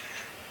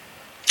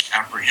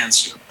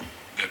apprehensive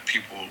that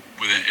people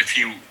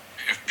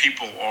if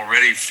people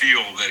already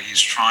feel that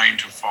he's trying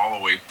to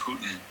follow a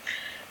Putin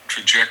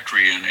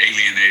trajectory and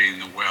alienating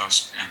the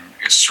West and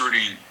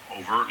asserting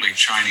overtly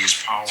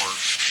Chinese power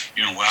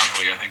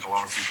unilaterally, I think a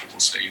lot of people will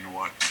say, you know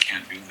what, we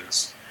can't do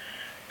this.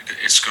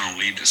 It's going to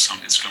lead to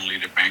It's going to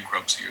lead to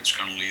bankruptcy. It's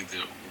going to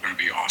we're going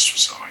to be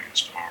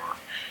ostracized, or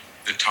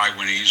the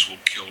Taiwanese will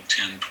kill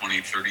 10,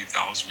 20,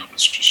 30,000 of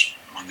us just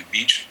on the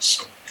beaches.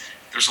 So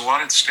there's a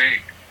lot at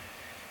stake.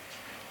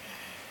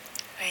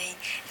 Great.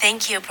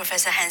 Thank you,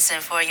 Professor Hanson,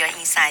 for your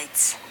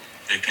insights.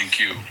 Okay, thank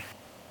you.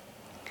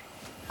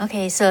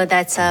 Okay, so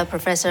that's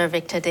Professor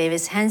Victor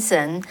Davis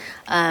Hanson.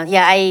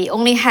 I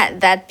only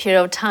had that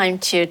period of time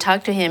to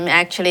talk to him.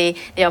 Actually,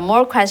 there are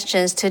more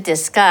questions to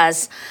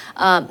discuss.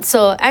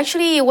 So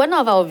actually, one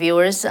of our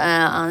viewers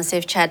on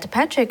Safe Chat,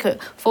 Patrick,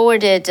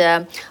 forwarded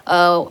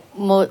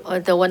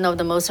one of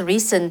the most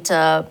recent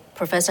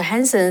Professor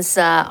Hanson's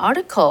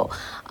article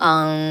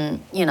on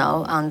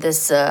on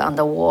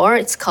the war.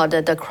 It's called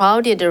 "The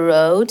Crowded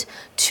Road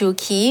to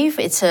Kyiv."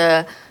 It's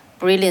a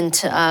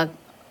brilliant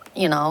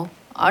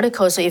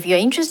article. So if you're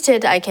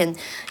interested, I can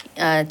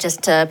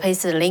just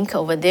paste the link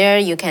over there.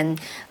 You can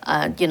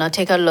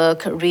take a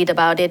look, read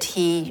about it.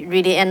 He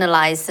really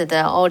analyzed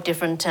all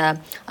different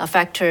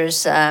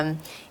factors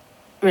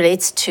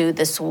relates to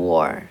this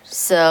war.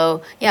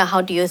 So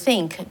how do you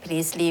think?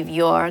 Please leave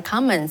your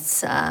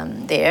comments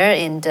there,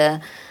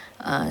 and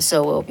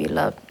so we'll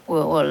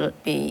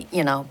be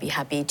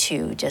happy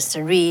to just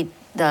read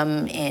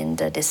them and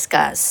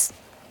discuss.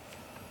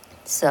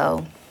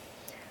 So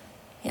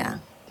yeah.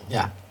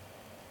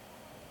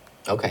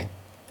 Okay.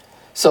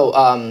 So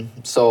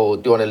do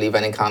you want to leave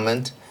any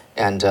comment?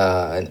 And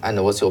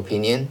what's your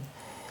opinion?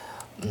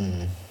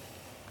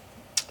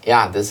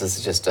 This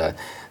is just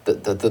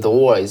the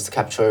war is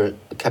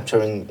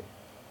capturing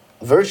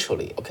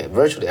virtually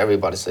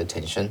everybody's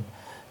attention,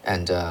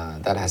 and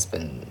that has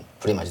been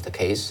pretty much the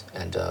case.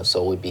 And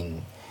so we've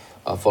been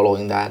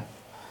following that.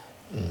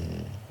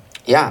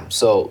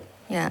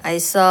 I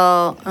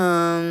saw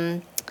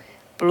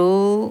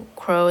Blue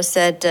Crow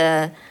said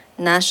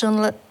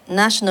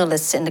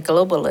nationalists and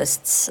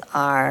globalists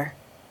are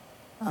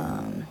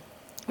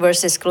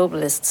versus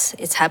globalists.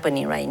 It's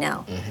happening right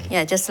now.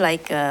 Mm-hmm. Just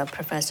like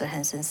Professor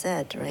Hanson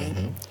said, right?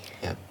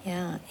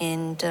 Mm-hmm.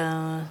 And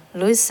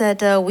Louis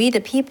said, we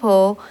the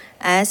people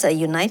as a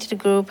united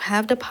group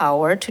have the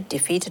power to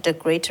defeat the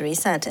Great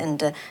Reset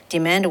and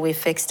demand we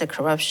fix the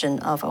corruption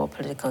of our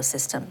political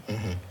system.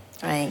 Mm-hmm.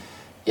 Right?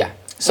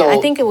 So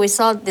I think we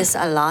saw this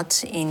a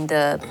lot in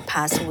the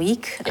past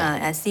week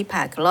at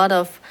CPAC. A lot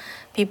of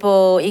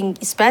people,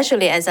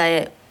 especially as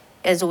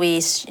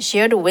we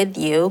shared with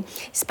you,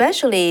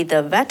 especially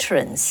the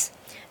veterans,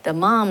 the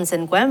moms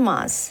and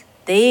grandmas,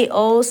 they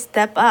all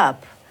step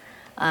up,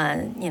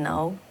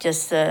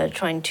 just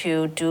trying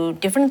to do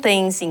different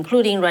things,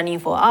 including running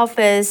for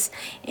office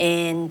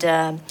and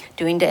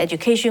doing the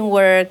education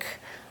work,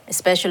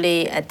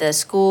 especially at the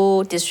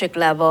school district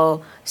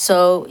level.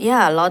 So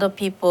a lot of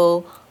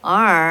people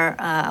are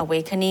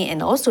awakening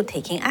and also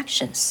taking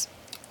actions.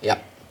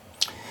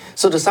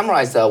 So to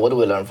summarize what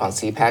we learned from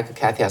CPAC,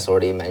 Kathy has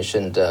already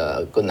mentioned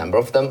a good number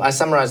of them. I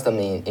summarized them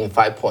in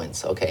 5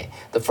 points. Okay,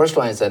 the first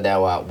one is that there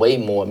were way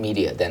more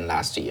media than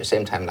last year,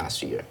 same time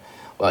last year,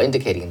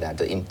 indicating that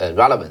the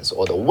relevance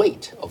or the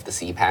weight of the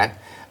CPAC.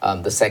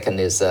 The second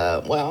is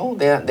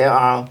there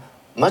are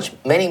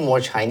many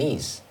more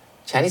Chinese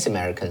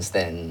Americans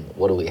than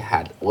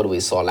what we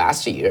saw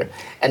last year,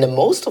 and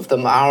most of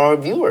them are our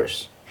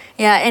viewers.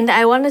 And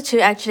I wanted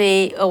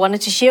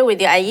to share with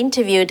you. I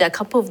interviewed a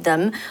couple of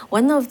them.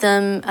 One of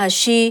them,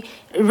 she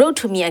wrote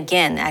to me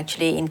again,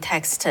 actually, in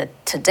text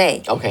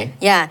today. Okay.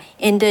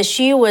 And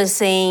she was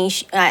saying,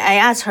 I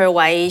asked her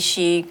why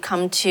she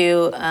come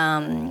to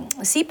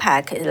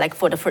CPAC like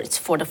for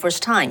the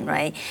first time,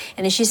 right?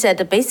 And she said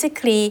that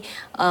basically,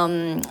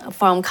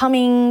 from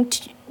coming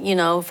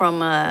from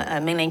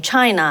mainland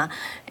China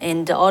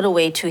and all the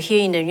way to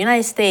here in the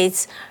United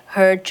States,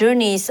 her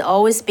journey's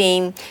always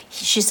been,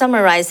 she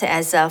summarized it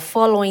as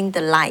following the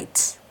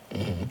light.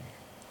 Mm-hmm.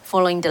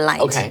 Following the light.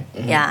 Okay.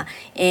 Mm-hmm.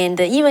 And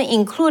even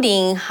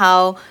including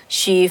how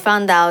she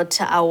found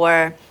out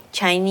our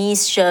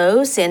Chinese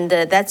shows, and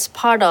that's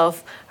part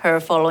of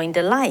her following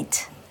the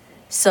light.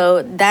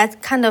 So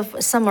that kind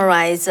of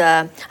summarize.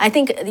 I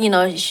think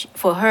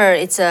for her,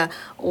 it's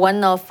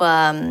one of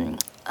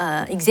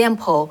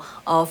example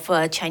of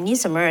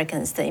Chinese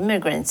Americans, the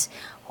immigrants,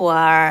 who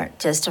are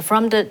just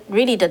from the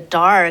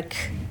dark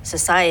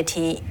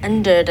society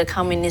under the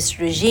communist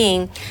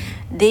regime.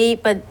 They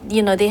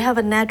have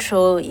a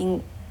natural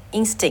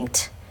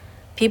instinct.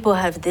 People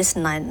have this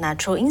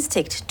natural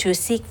instinct to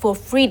seek for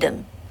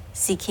freedom,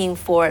 seeking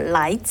for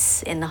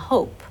lights and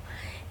hope.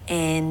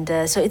 And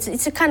so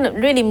it's a kind of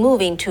really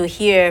moving to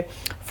hear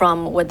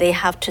from what they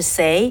have to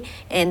say,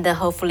 and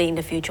hopefully in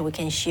the future we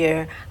can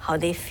share how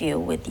they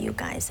feel with you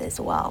guys as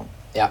well.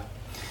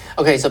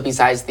 Okay, so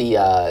besides the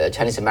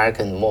Chinese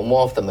American,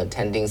 more of them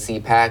attending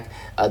CPAC,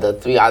 the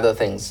 3 other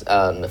things,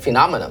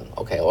 phenomenon,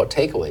 or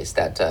takeaways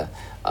that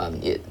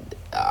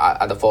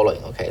are the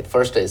following. Okay,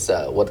 first is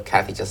what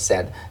Kathy just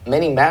said.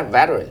 Many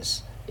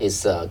veterans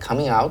is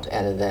coming out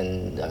and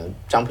then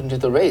jumping into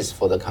the race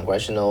for the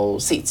congressional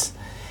seats.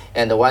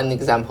 And the one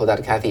example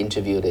that Kathy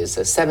interviewed is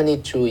a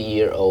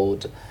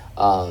 72-year-old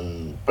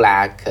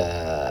black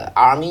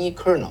army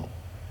colonel,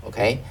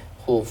 okay,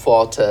 who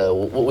fought.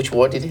 Which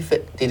war did he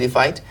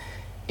fight?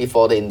 He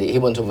fought he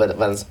went to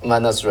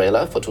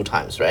Venezuela for 2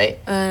 times, right?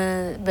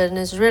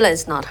 Venezuela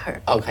is not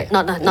her. Okay.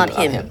 Not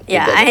him.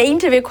 Yeah, I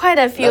interviewed quite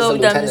a few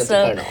of them.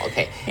 Colonel.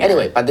 Okay. Yeah.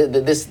 Anyway, but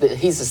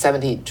he's a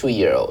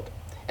 72-year-old,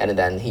 and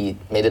then he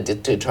made a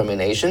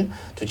determination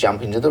to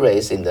jump into the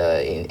race in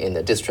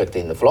the district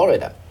in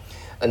Florida.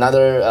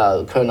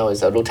 Another colonel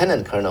is a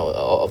lieutenant colonel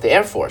of the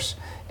Air Force,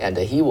 and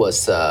he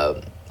was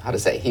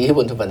he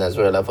went to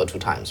Venezuela for 2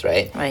 times,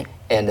 right? Right.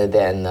 And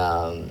then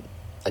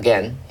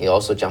again, he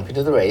also jumped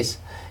into the race,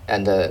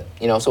 and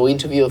so we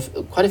interviewed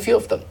quite a few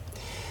of them.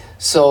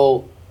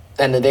 So,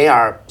 and they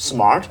are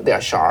smart, they are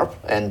sharp,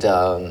 and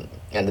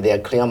they are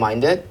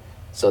clear-minded.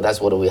 So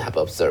that's what we have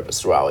observed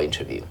through our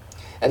interview.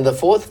 And the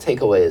fourth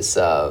takeaway is,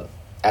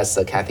 as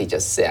Kathy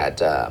just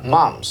said,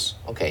 moms.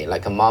 Okay,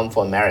 like a Mom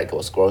for America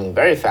was growing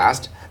very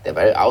fast. They're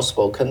very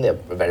outspoken. They're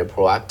very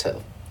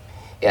proactive.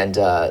 And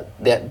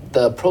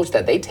the approach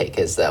that they take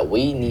is that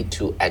we need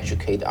to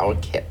educate our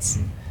kids,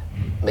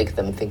 make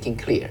them thinking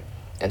clear.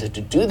 And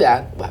to do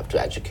that, we have to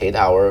educate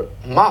our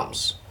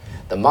moms,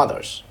 the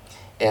mothers.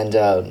 And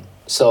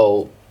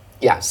so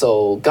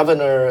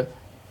Governor,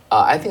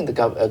 I think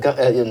not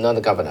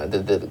the governor,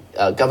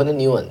 Governor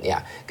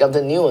Nguyen,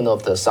 Governor Nguyen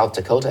of the South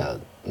Dakota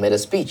made a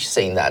speech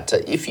saying that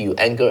if you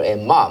anger a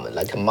mom,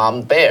 like a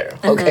mom bear,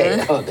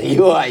 okay,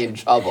 you are in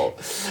trouble.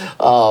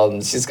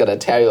 She's gonna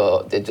tear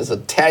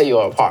you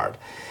apart.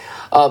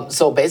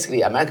 So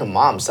basically, American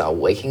moms are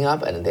waking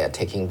up and they are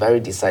taking very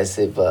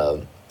decisive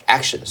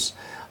actions,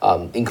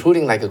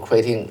 including like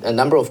creating a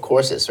number of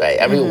courses, right?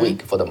 Every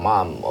week for the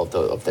mom of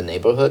the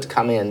neighborhood,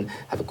 come in,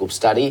 have a group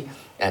study,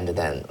 and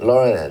then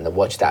learn and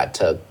watch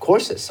that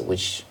courses,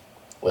 which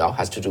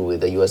has to do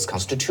with the U.S.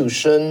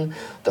 Constitution,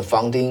 the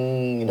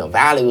founding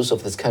values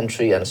of this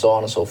country, and so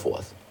on and so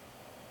forth.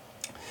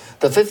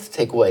 The fifth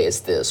takeaway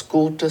is the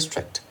school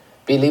district.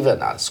 Believe it or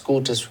not, school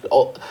district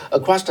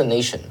across the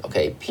nation.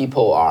 Okay,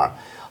 people are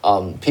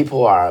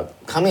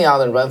coming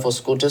out and run for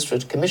school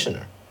district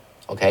commissioner.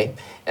 Okay,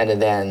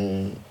 and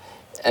then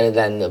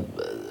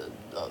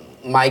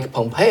Mike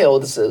Pompeo,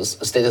 the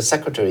state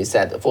secretary,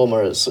 said,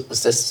 former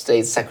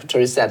state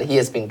secretary, said he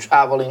has been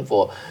traveling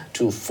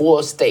to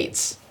 4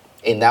 states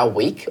in that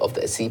week of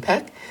the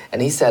CPAC,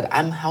 and he said,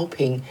 I'm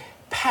helping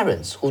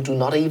parents who do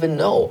not even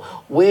know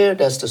where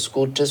does the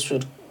school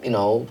district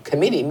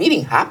committee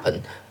meeting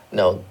happen,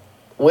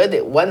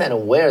 when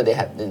and where they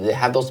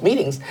have those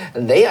meetings,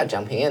 and they are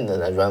jumping in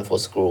and run for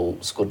school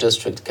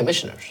district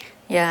commissioners.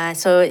 Yeah,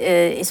 so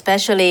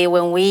especially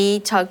when we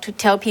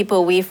tell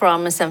people we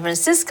from San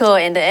Francisco,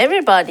 and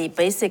everybody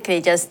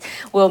basically just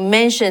will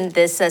mention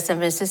this San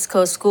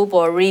Francisco school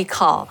board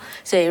recall.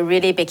 So it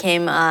really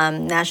became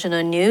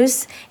national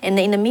news. And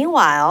in the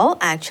meanwhile,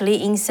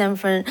 actually in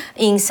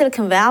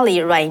Silicon Valley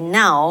right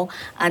now,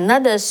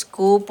 another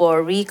school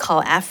board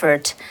recall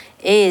effort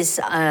is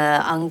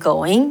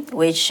ongoing,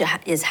 which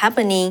is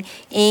happening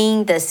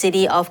in the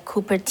city of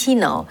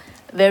Cupertino.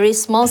 Very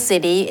small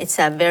city. It's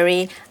a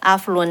very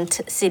affluent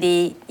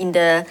city in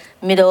the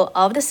middle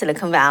of the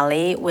Silicon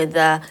Valley with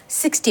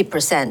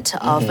 60%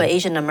 of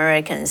Asian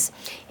Americans.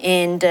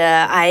 And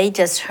I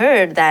just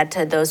heard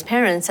that those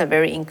parents are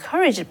very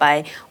encouraged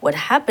by what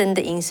happened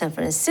in San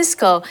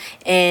Francisco,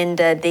 and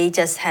they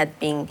just had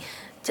been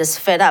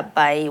fed up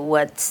by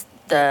what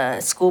the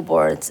school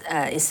board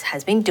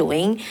has been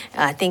doing.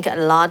 I think a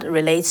lot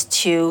relates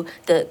to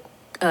the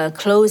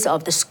close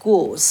of the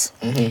schools,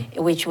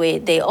 which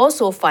they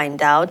also find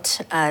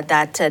out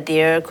that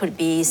there could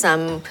be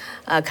some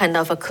kind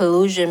of a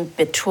collusion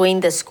between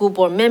the school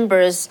board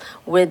members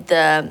with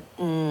the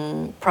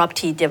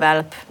property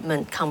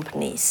development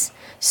companies.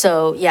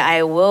 So yeah,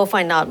 I will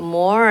find out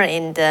more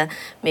and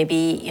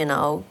maybe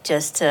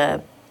just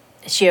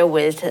share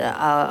with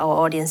our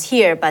audience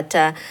here. But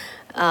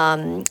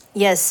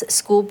yes,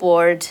 school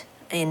board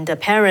and the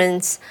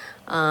parents,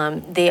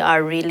 they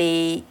are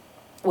really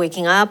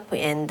waking up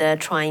and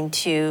trying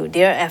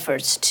their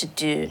efforts to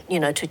do,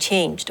 to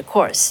change the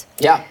course.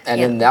 Yeah, and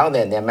then now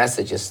their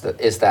message is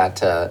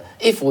that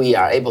if we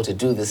are able to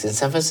do this in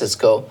San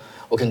Francisco,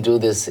 we can do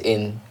this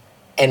in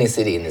any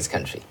city in this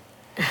country.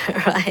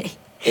 Right.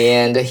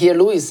 And here,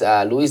 Luis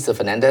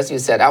Fernandez, you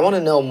said, I want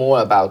to know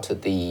more about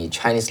the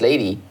Chinese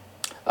lady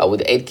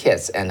with 8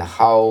 kids and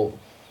how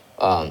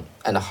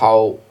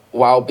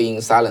while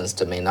being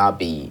silenced may not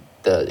be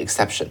the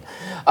exception.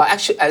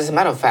 Actually, as a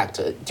matter of fact,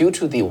 due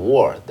to the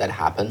war that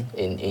happened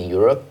in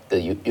Europe,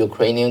 the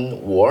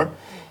Ukrainian war,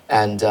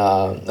 and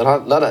a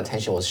lot of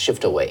attention was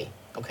shifted away.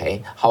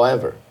 Okay.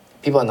 However,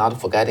 people are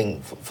not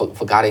forgetting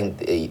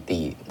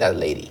that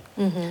lady.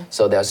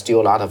 So there's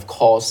still a lot of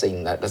calls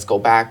saying that let's go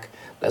back,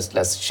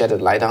 let's shed a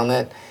light on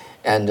it.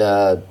 And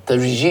the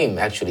regime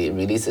actually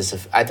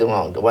releases, I don't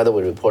know whether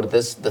we reported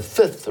this, the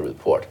 5th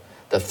report.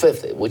 The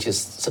 5th, which is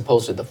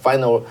supposed to be the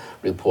final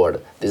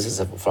report. This is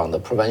from the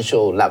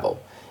provincial level,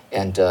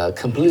 and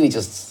completely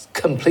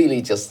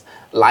just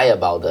lie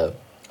about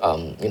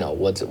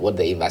what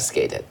they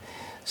investigated.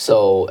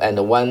 So,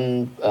 and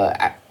one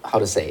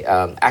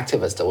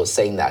activist was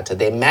saying that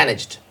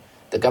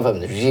the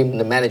government regime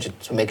managed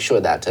to make sure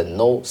that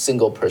no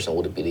single person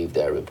would believe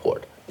their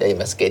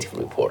investigative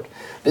report.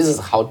 This is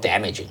how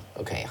damaging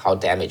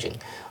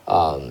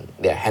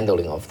their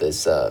handling of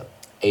this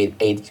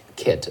eight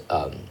kid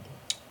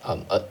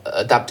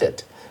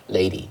adopted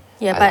lady.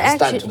 Yeah, and but has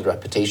done actually, to the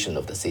reputation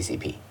of the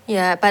CCP.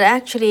 yeah, but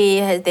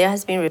actually, there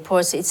has been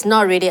reports. It's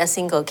not really a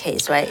single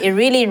case, right? It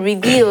really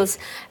reveals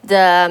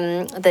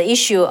the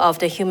issue of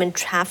the human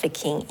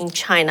trafficking in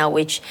China,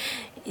 which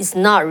is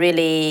not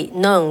really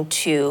known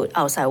to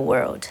outside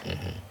world.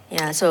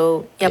 Yeah,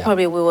 so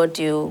probably we will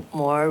do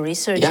more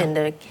research and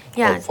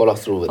I'll follow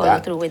through with follow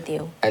that. through with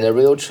you. And the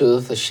real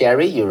truth,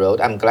 Sherry, you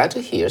wrote, I'm glad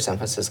to hear San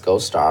Francisco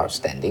Star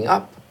standing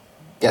up.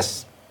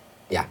 Yes,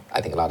 yeah,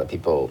 I think a lot of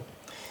people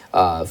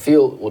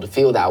would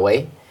feel that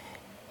way.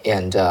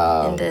 And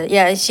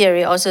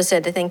Sherry also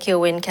said thank you,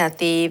 Win,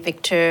 Kathy,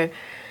 Victor,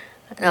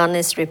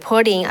 honest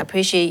reporting.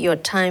 Appreciate your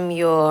time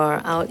you're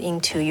out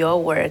into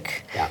your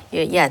work.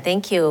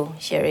 Thank you,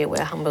 Sherry.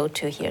 We're humbled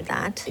to hear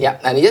that. Yeah,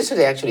 and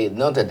yesterday actually,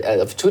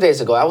 2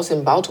 days ago, I was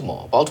in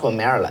Baltimore,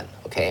 Maryland.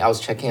 Okay, I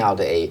was checking out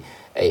a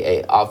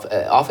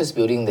office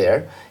building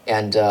there,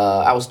 and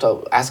I was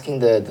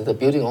asking the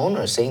building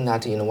owner, saying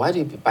that, why do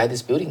you buy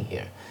this building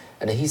here?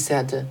 And he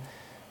said,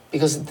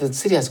 because the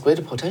city has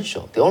great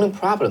potential. The only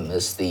problem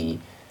is it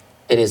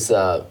is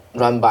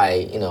run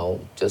by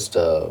just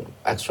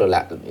extra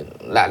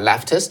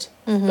leftist,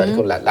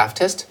 radical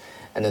leftist,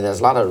 and then there's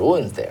a lot of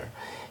ruins there.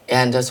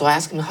 And so I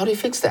asked him, how do you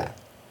fix that?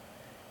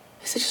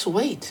 He said, just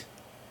wait.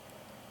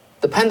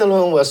 The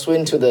pendulum will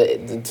swing to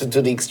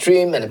the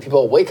extreme, and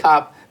people wake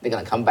up. They're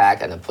gonna come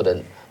back and put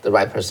the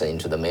right person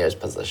into the mayor's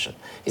position.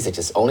 He said,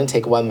 just only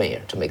take one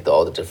mayor to make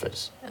all the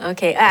difference.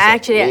 Okay,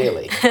 actually,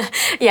 really?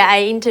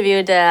 I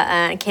interviewed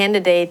a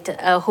candidate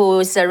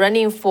who's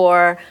running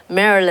for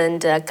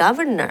Maryland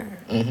governor.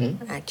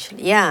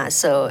 Actually,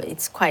 so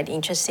it's quite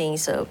interesting.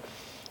 So,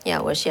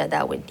 we'll share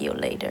that with you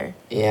later.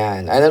 Yeah,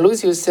 and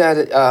Lucy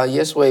said,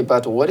 yes, Wei,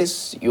 but what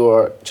is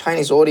your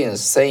Chinese audience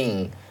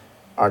saying?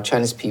 Are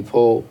Chinese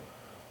people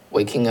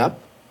waking up?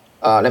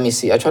 Let me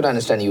see. I try to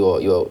understand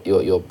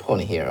your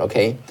point here.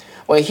 Okay,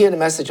 when I hear the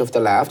message of the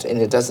left and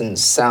it doesn't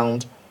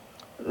sound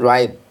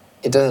right.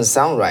 It doesn't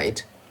sound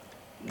right.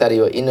 That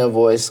your inner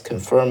voice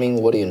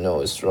confirming what you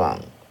know is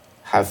wrong.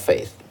 Have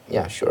faith.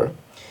 Yeah, sure.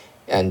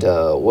 And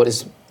what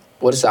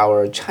is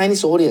our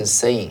Chinese audience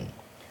saying?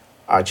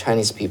 Are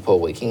Chinese people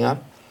waking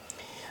up?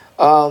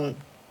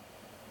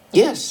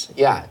 Yes.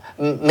 Yeah.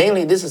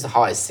 Mainly, this is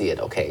how I see it.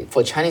 Okay,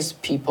 for Chinese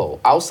people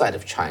outside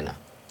of China,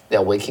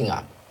 they're waking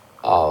up.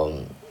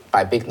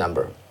 By big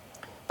number,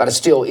 but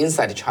still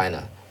inside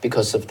China,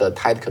 because of the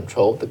tight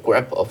control, the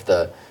grip of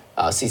the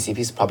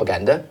CCP's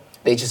propaganda,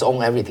 they just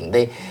own everything.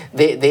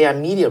 Their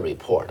media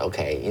report,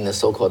 okay, in the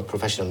so-called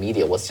professional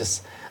media was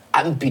just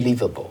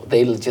unbelievable.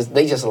 They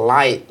just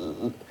lie.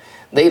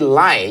 They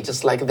lie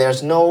just like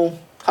there's no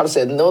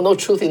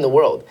truth in the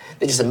world.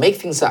 They just make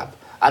things up.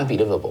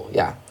 Unbelievable.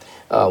 Yeah.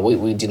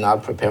 We did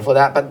not prepare for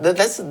that, but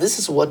this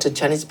is what the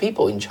Chinese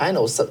people in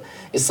China is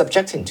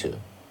subjecting to.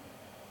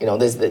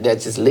 They're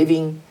just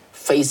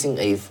facing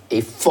a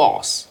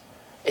false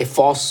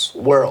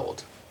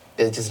world.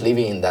 They're just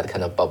living in that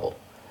kind of bubble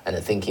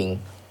and thinking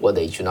what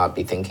they should not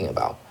be thinking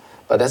about.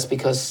 But that's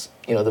because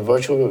the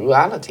virtual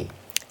reality.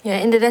 Yeah,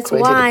 and that's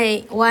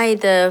why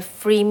the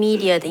free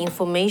media, the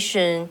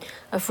information,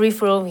 a free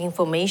flow of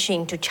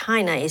information to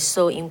China is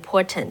so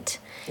important.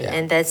 Yeah.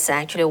 And that's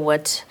actually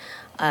what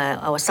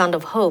our Sound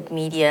of Hope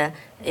media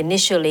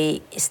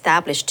initially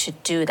established to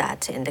do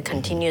that, and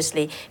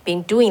continuously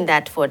been doing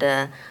that for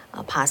the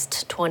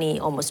past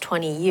almost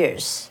 20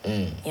 years.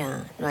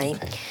 Yeah, right.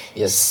 Okay.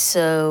 Yes.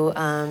 So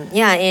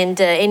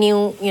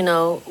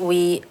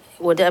we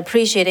would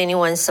appreciate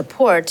anyone's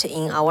support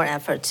in our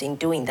efforts in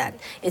doing that.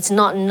 It's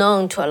not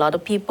known to a lot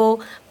of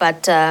people,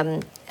 but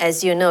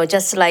as you know,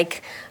 just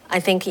like I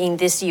think in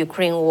this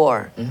Ukraine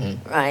war,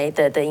 right,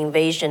 the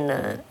invasion,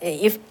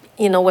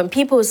 when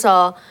people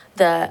saw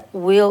the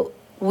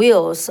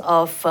wills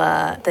of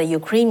the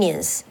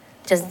Ukrainians,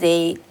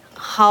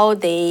 how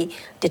they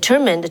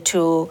determined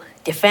to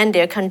defend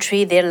their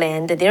country, their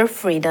land, their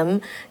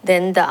freedom,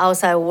 then the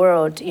outside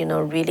world,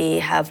 really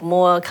have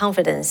more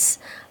confidence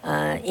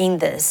in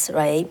this,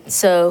 right?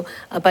 So,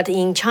 but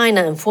in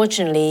China,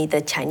 unfortunately,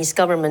 the Chinese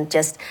government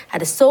just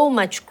had so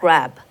much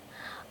grab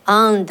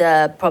on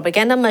the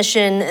propaganda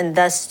machine, and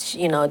thus,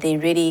 they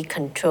really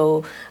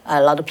control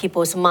a lot of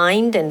people's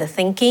mind and the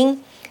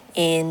thinking.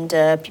 And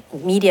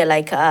media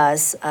like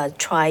us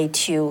try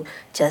to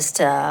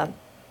just,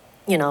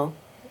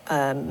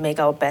 make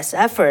our best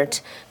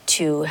effort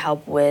to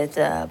help with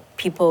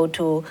people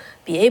to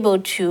be able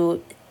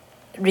to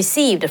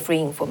receive the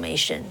free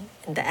information,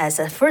 and as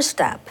a first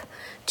step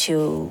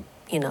to,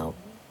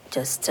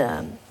 just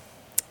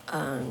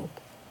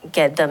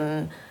get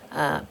them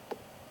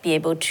be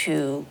able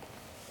to,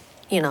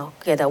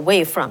 get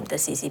away from the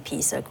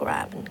CCP's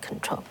grab and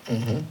control.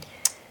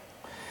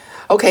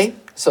 Okay,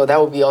 So that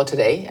will be all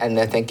today, and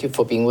thank you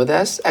for being with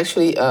us.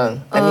 Actually,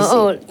 let me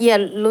see. Yeah,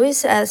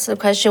 Louis asked a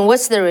question.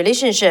 What's the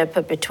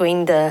relationship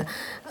between the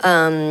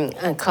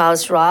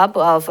Klaus Schwab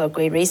of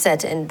Great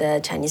Reset and the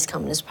Chinese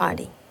Communist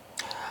Party?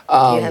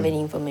 Do you have any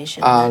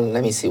information on that?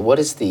 Let me see. What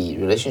is the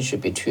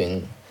relationship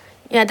between?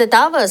 Yeah, the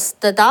Davos.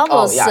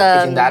 Oh, yeah,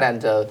 between that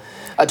and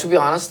to be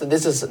honest,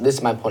 this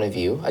is my point of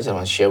view. I just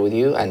want to share with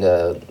you, and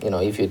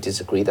if you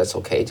disagree, that's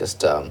okay.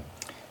 Just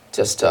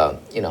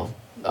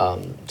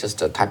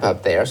type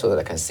up there so that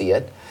I can see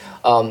it.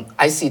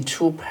 I see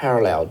two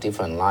parallel,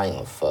 different line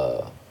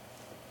of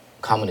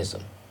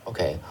communism.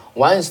 Okay,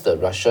 one is the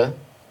Russia,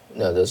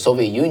 the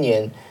Soviet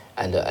Union,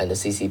 and the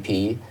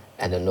CCP,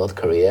 and the North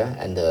Korea,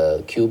 and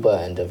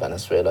Cuba, and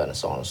Venezuela, and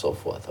so on and so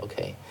forth.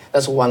 Okay,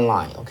 that's one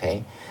line.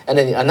 Okay, and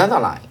then another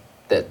line,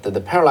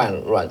 the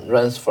parallel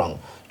runs from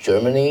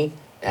Germany,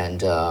 and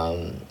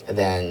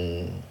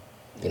then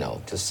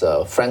just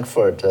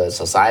Frankfurt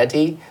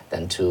Society,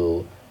 then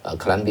to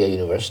Columbia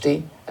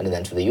University, and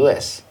then to the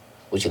U.S.,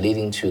 which is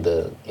leading to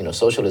the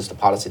socialist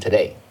policy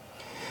today.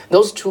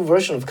 Those two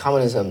versions of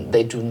communism,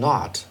 they do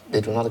not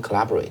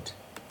collaborate.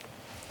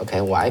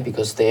 Okay, why?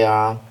 Because they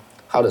are,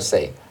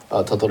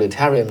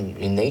 totalitarian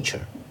in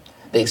nature.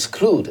 They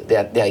exclude. They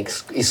are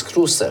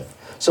exclusive.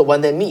 So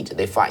when they meet,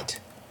 they fight.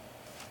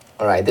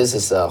 All right, this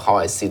is how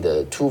I see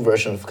the two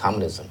versions of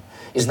communism.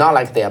 It's not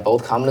like they are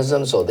both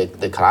communism, so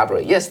they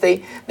collaborate. Yes,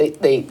 they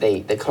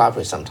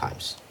collaborate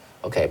sometimes.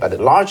 Okay, but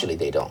largely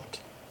they don't.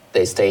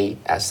 They stay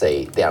as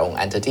their own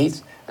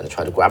entities and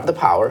try to grab the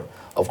power.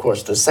 Of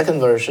course, the second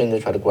version, they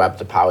try to grab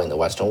the power in the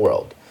Western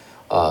world.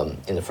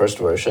 In the first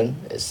version,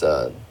 is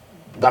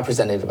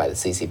represented by the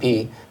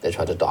CCP. They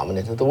try to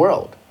dominate the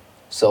world.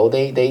 So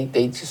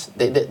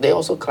they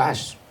also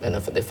clash and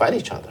they fight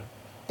each other.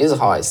 This is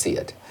how I see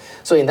it.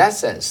 So in that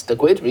sense, the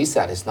Great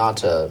Reset is not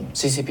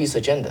CCP's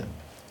agenda.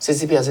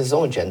 CCP has its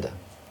own agenda.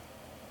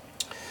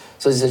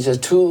 So there's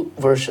just two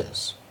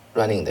versions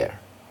running there.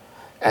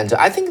 And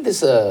I think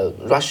this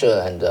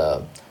Russia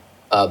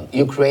and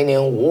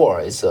Ukrainian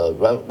war is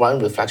one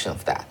reflection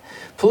of that.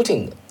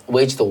 Putin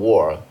waged the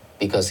war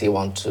because he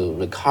wants to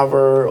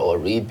recover or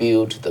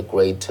rebuild the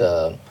great,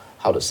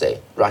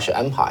 Russia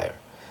Empire.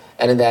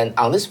 And then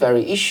on this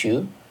very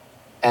issue,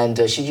 and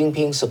Xi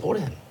Jinping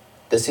supported him.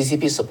 The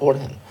CCP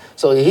supported him.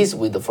 So he's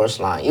with the first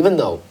line, even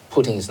though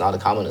Putin is not a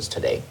communist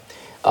today,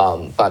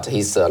 but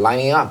he's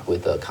lining up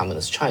with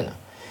communist China.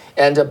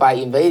 And by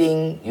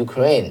invading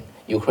Ukrainian,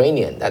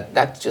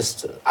 that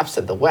just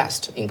upset the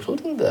West,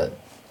 including the,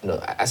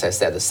 as I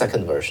said, the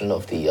second version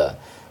of the,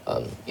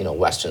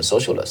 Western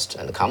socialist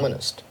and the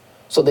communist.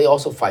 So they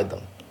also fight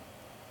them.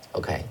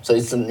 Okay, so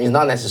it's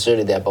not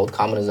necessarily they're both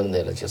communism.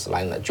 They're just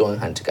join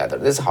hand together.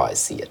 This is how I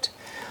see it.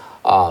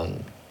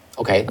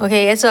 Okay.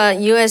 Okay, as a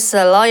U.S.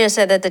 Lawyer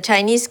said that the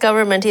Chinese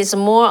government is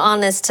more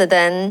honest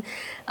than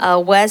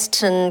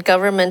Western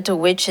government,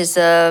 which is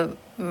a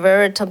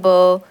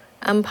veritable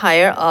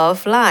empire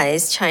of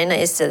lies. China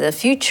is the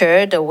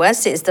future, the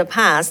West is the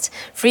past.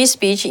 Free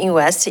speech in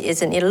West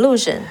is an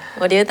illusion.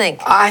 What do you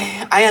think?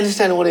 I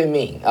understand what you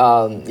mean.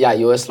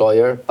 U.S.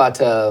 lawyer, but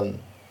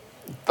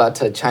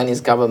Chinese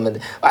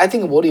government. I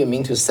think what you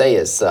mean to say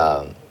is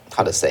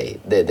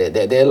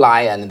they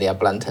lie and they are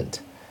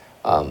blatant.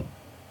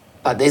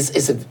 But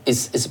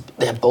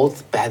they're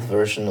both bad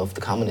version of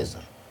the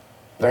communism,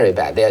 very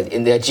bad. They are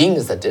in their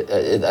genes are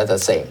the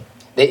same.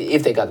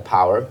 If they got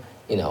power,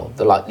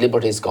 the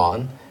liberty is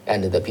gone,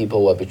 and the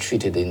people will be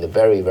treated in a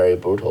very, very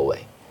brutal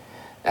way.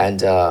 And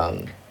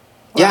but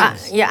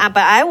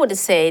I would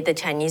say the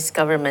Chinese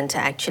government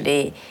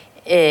actually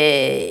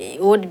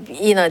would,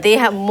 they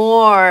have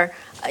more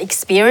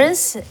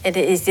experience. It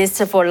exists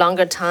for a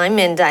longer time,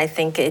 and I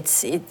think it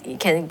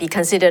can be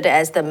considered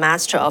as the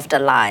master of the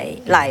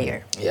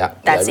liar. Yeah,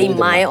 that's in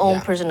my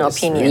own personal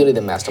opinion. Really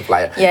the master of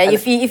liar. Yeah, and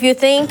if you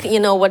think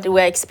what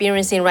we're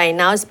experiencing right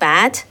now is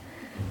bad,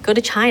 go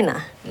to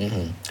China.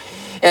 Mm-hmm.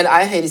 And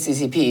I hate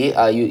CCP.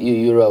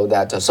 You wrote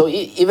that. So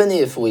even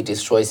if we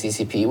destroy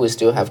CCP, we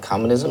still have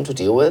communism to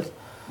deal with.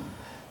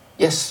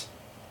 Yes,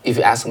 if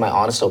you ask my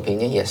honest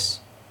opinion,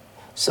 yes.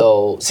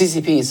 So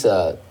CCP is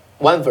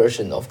one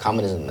version of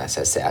communism, as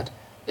I said.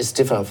 It's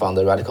different from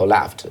the radical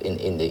left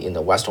in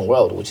the Western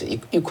world, which is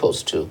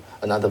equals to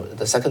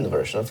the second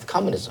version of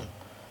communism.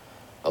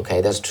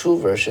 Okay, there's two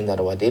versions that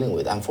we're dealing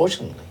with,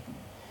 unfortunately.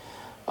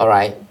 All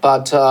right,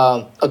 but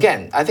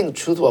again, I think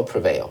truth will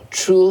prevail.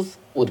 Truth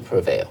would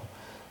prevail.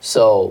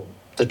 So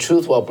the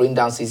truth will bring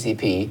down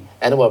CCP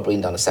and will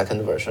bring down the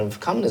second version of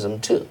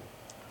communism too.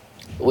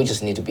 We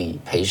just need to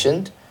be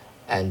patient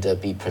and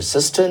be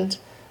persistent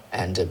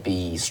and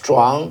be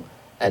strong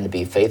and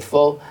be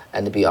faithful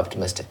and be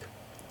optimistic.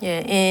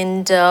 Yeah,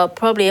 and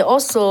probably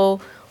also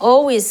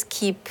always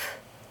keep,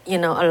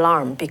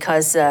 alarm,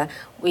 because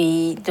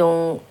we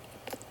don't,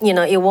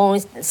 it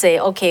won't say,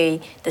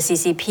 okay, the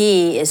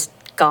CCP is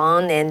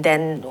gone and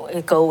then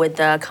go with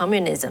the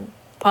communism.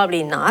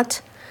 Probably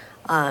not.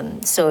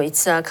 So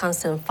it's a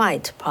constant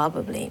fight,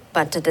 probably.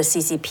 But the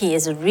CCP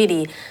is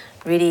really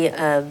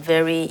a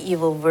very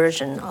evil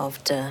version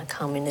of the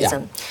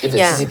communism. Yeah. If the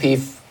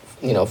CCP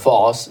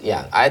falls,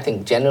 yeah, I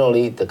think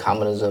generally the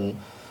communism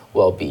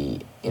will be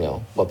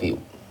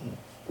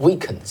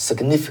weakened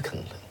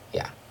significantly.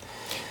 Yeah.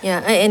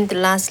 Yeah, and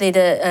lastly,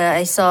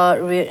 I saw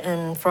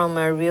from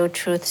Real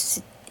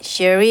Truth,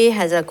 Sherry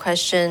has a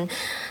question.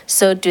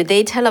 So, do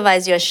they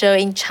televise your show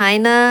in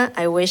China?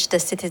 I wish the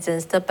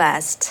citizens the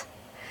best.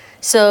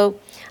 So,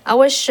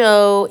 our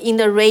show in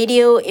the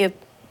radio, it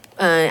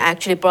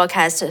actually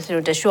broadcasts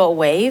through the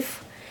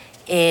shortwave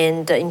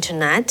and the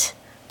internet.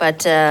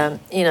 But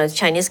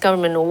Chinese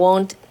government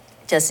won't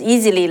just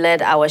easily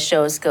let our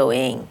shows go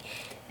in.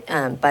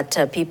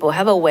 But people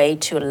have a way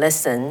to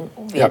listen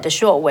via the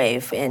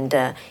shortwave,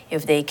 and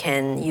if they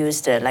can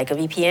use like a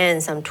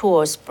VPN, some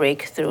tools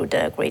break through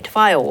the Great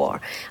Firewall.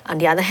 On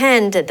the other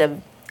hand,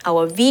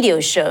 our video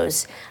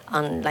shows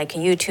on like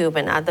YouTube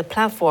and other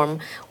platform,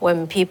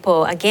 when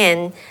people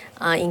again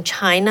in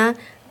China,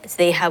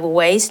 they have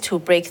ways to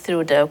break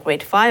through the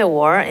Great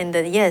Firewall, and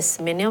yes,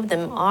 many of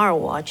them are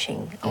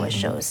watching our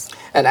shows.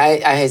 And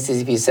I heard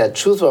CCP said,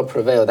 "Truth will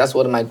prevail." That's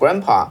what my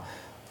grandpa,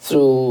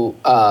 through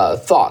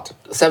thought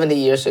 70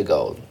 years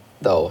ago,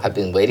 though, have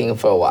been waiting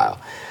for a while.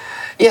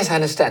 Yes, I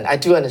understand. I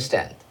do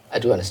understand.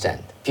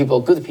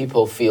 Good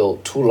people feel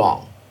too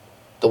long.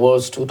 The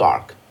world's too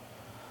dark.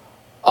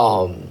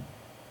 But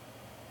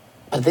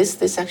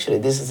this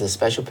is a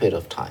special period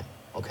of time.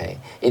 Okay,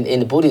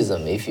 in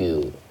Buddhism, if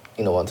you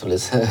want to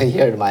listen,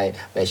 hear my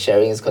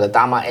sharing, it's called the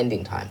Dharma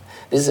ending time.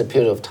 This is a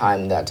period of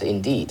time that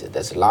indeed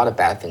there's a lot of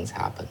bad things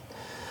happen.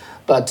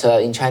 But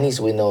in Chinese,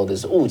 we know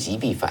this 物极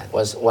必反.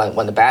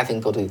 When the bad thing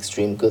go to the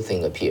extreme, good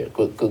thing appear.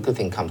 Good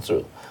thing come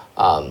through.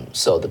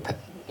 So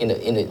in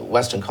the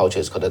Western culture,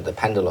 it's called the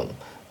pendulum.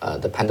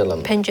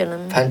 Pendulum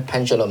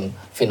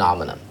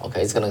phenomenon.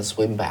 Okay, it's gonna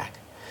swim back.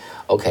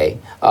 Okay,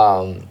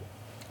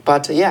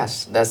 but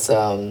yes, that's.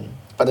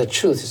 But the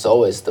truth is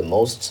always the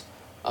most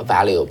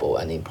valuable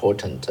and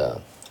important.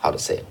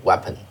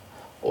 Weapon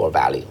or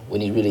value.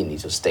 We really need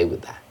to stay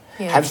with that.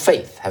 Yeah. Have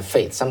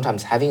faith.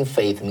 Sometimes having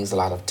faith means a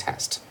lot of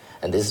tests.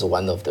 And this is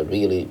one of the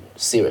really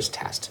serious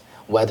tests,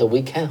 whether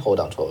we can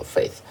hold on to our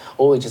faith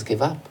or we just give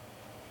up.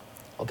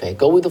 Okay,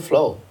 go with the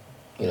flow.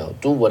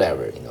 Do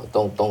whatever.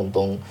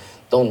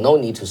 No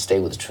need to stay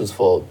with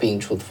being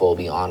truthful,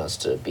 being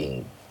honest,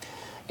 being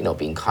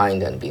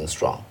kind and being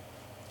strong.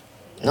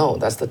 No,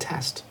 that's the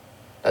test.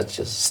 Let's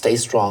just stay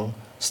strong,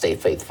 stay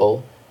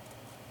faithful,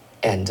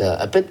 and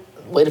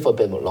wait for a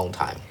bit long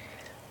time.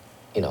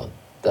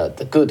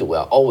 The good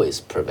will always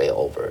prevail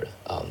over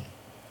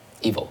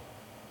evil.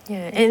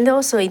 Yeah, and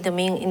also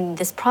in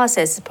this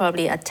process,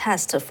 probably a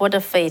test for the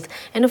faith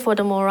and for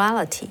the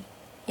morality.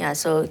 Yeah,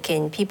 so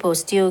can people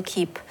still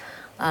keep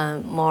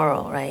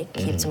moral, right?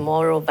 Keep the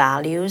moral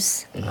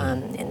values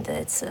and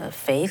its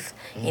faith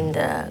in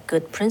the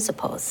good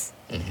principles.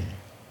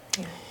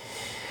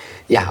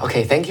 Yeah.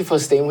 Okay. Thank you for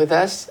staying with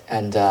us,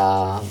 and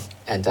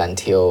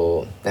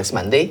until next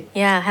Monday.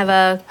 Yeah. Have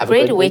a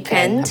great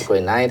weekend. Have a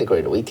great night. A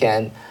great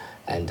weekend.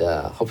 And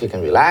hope you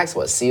can relax.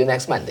 We'll see you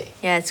next Monday.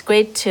 Yeah, it's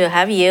great to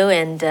have you,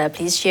 and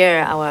please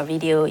share our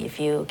video if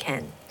you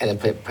can. And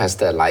then press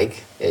the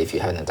like if you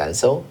haven't done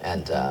so,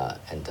 and a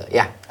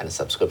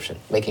subscription,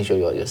 making sure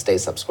you stay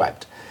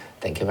subscribed.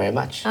 Thank you very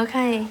much.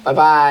 Okay.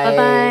 Bye-bye.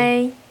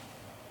 Bye-bye.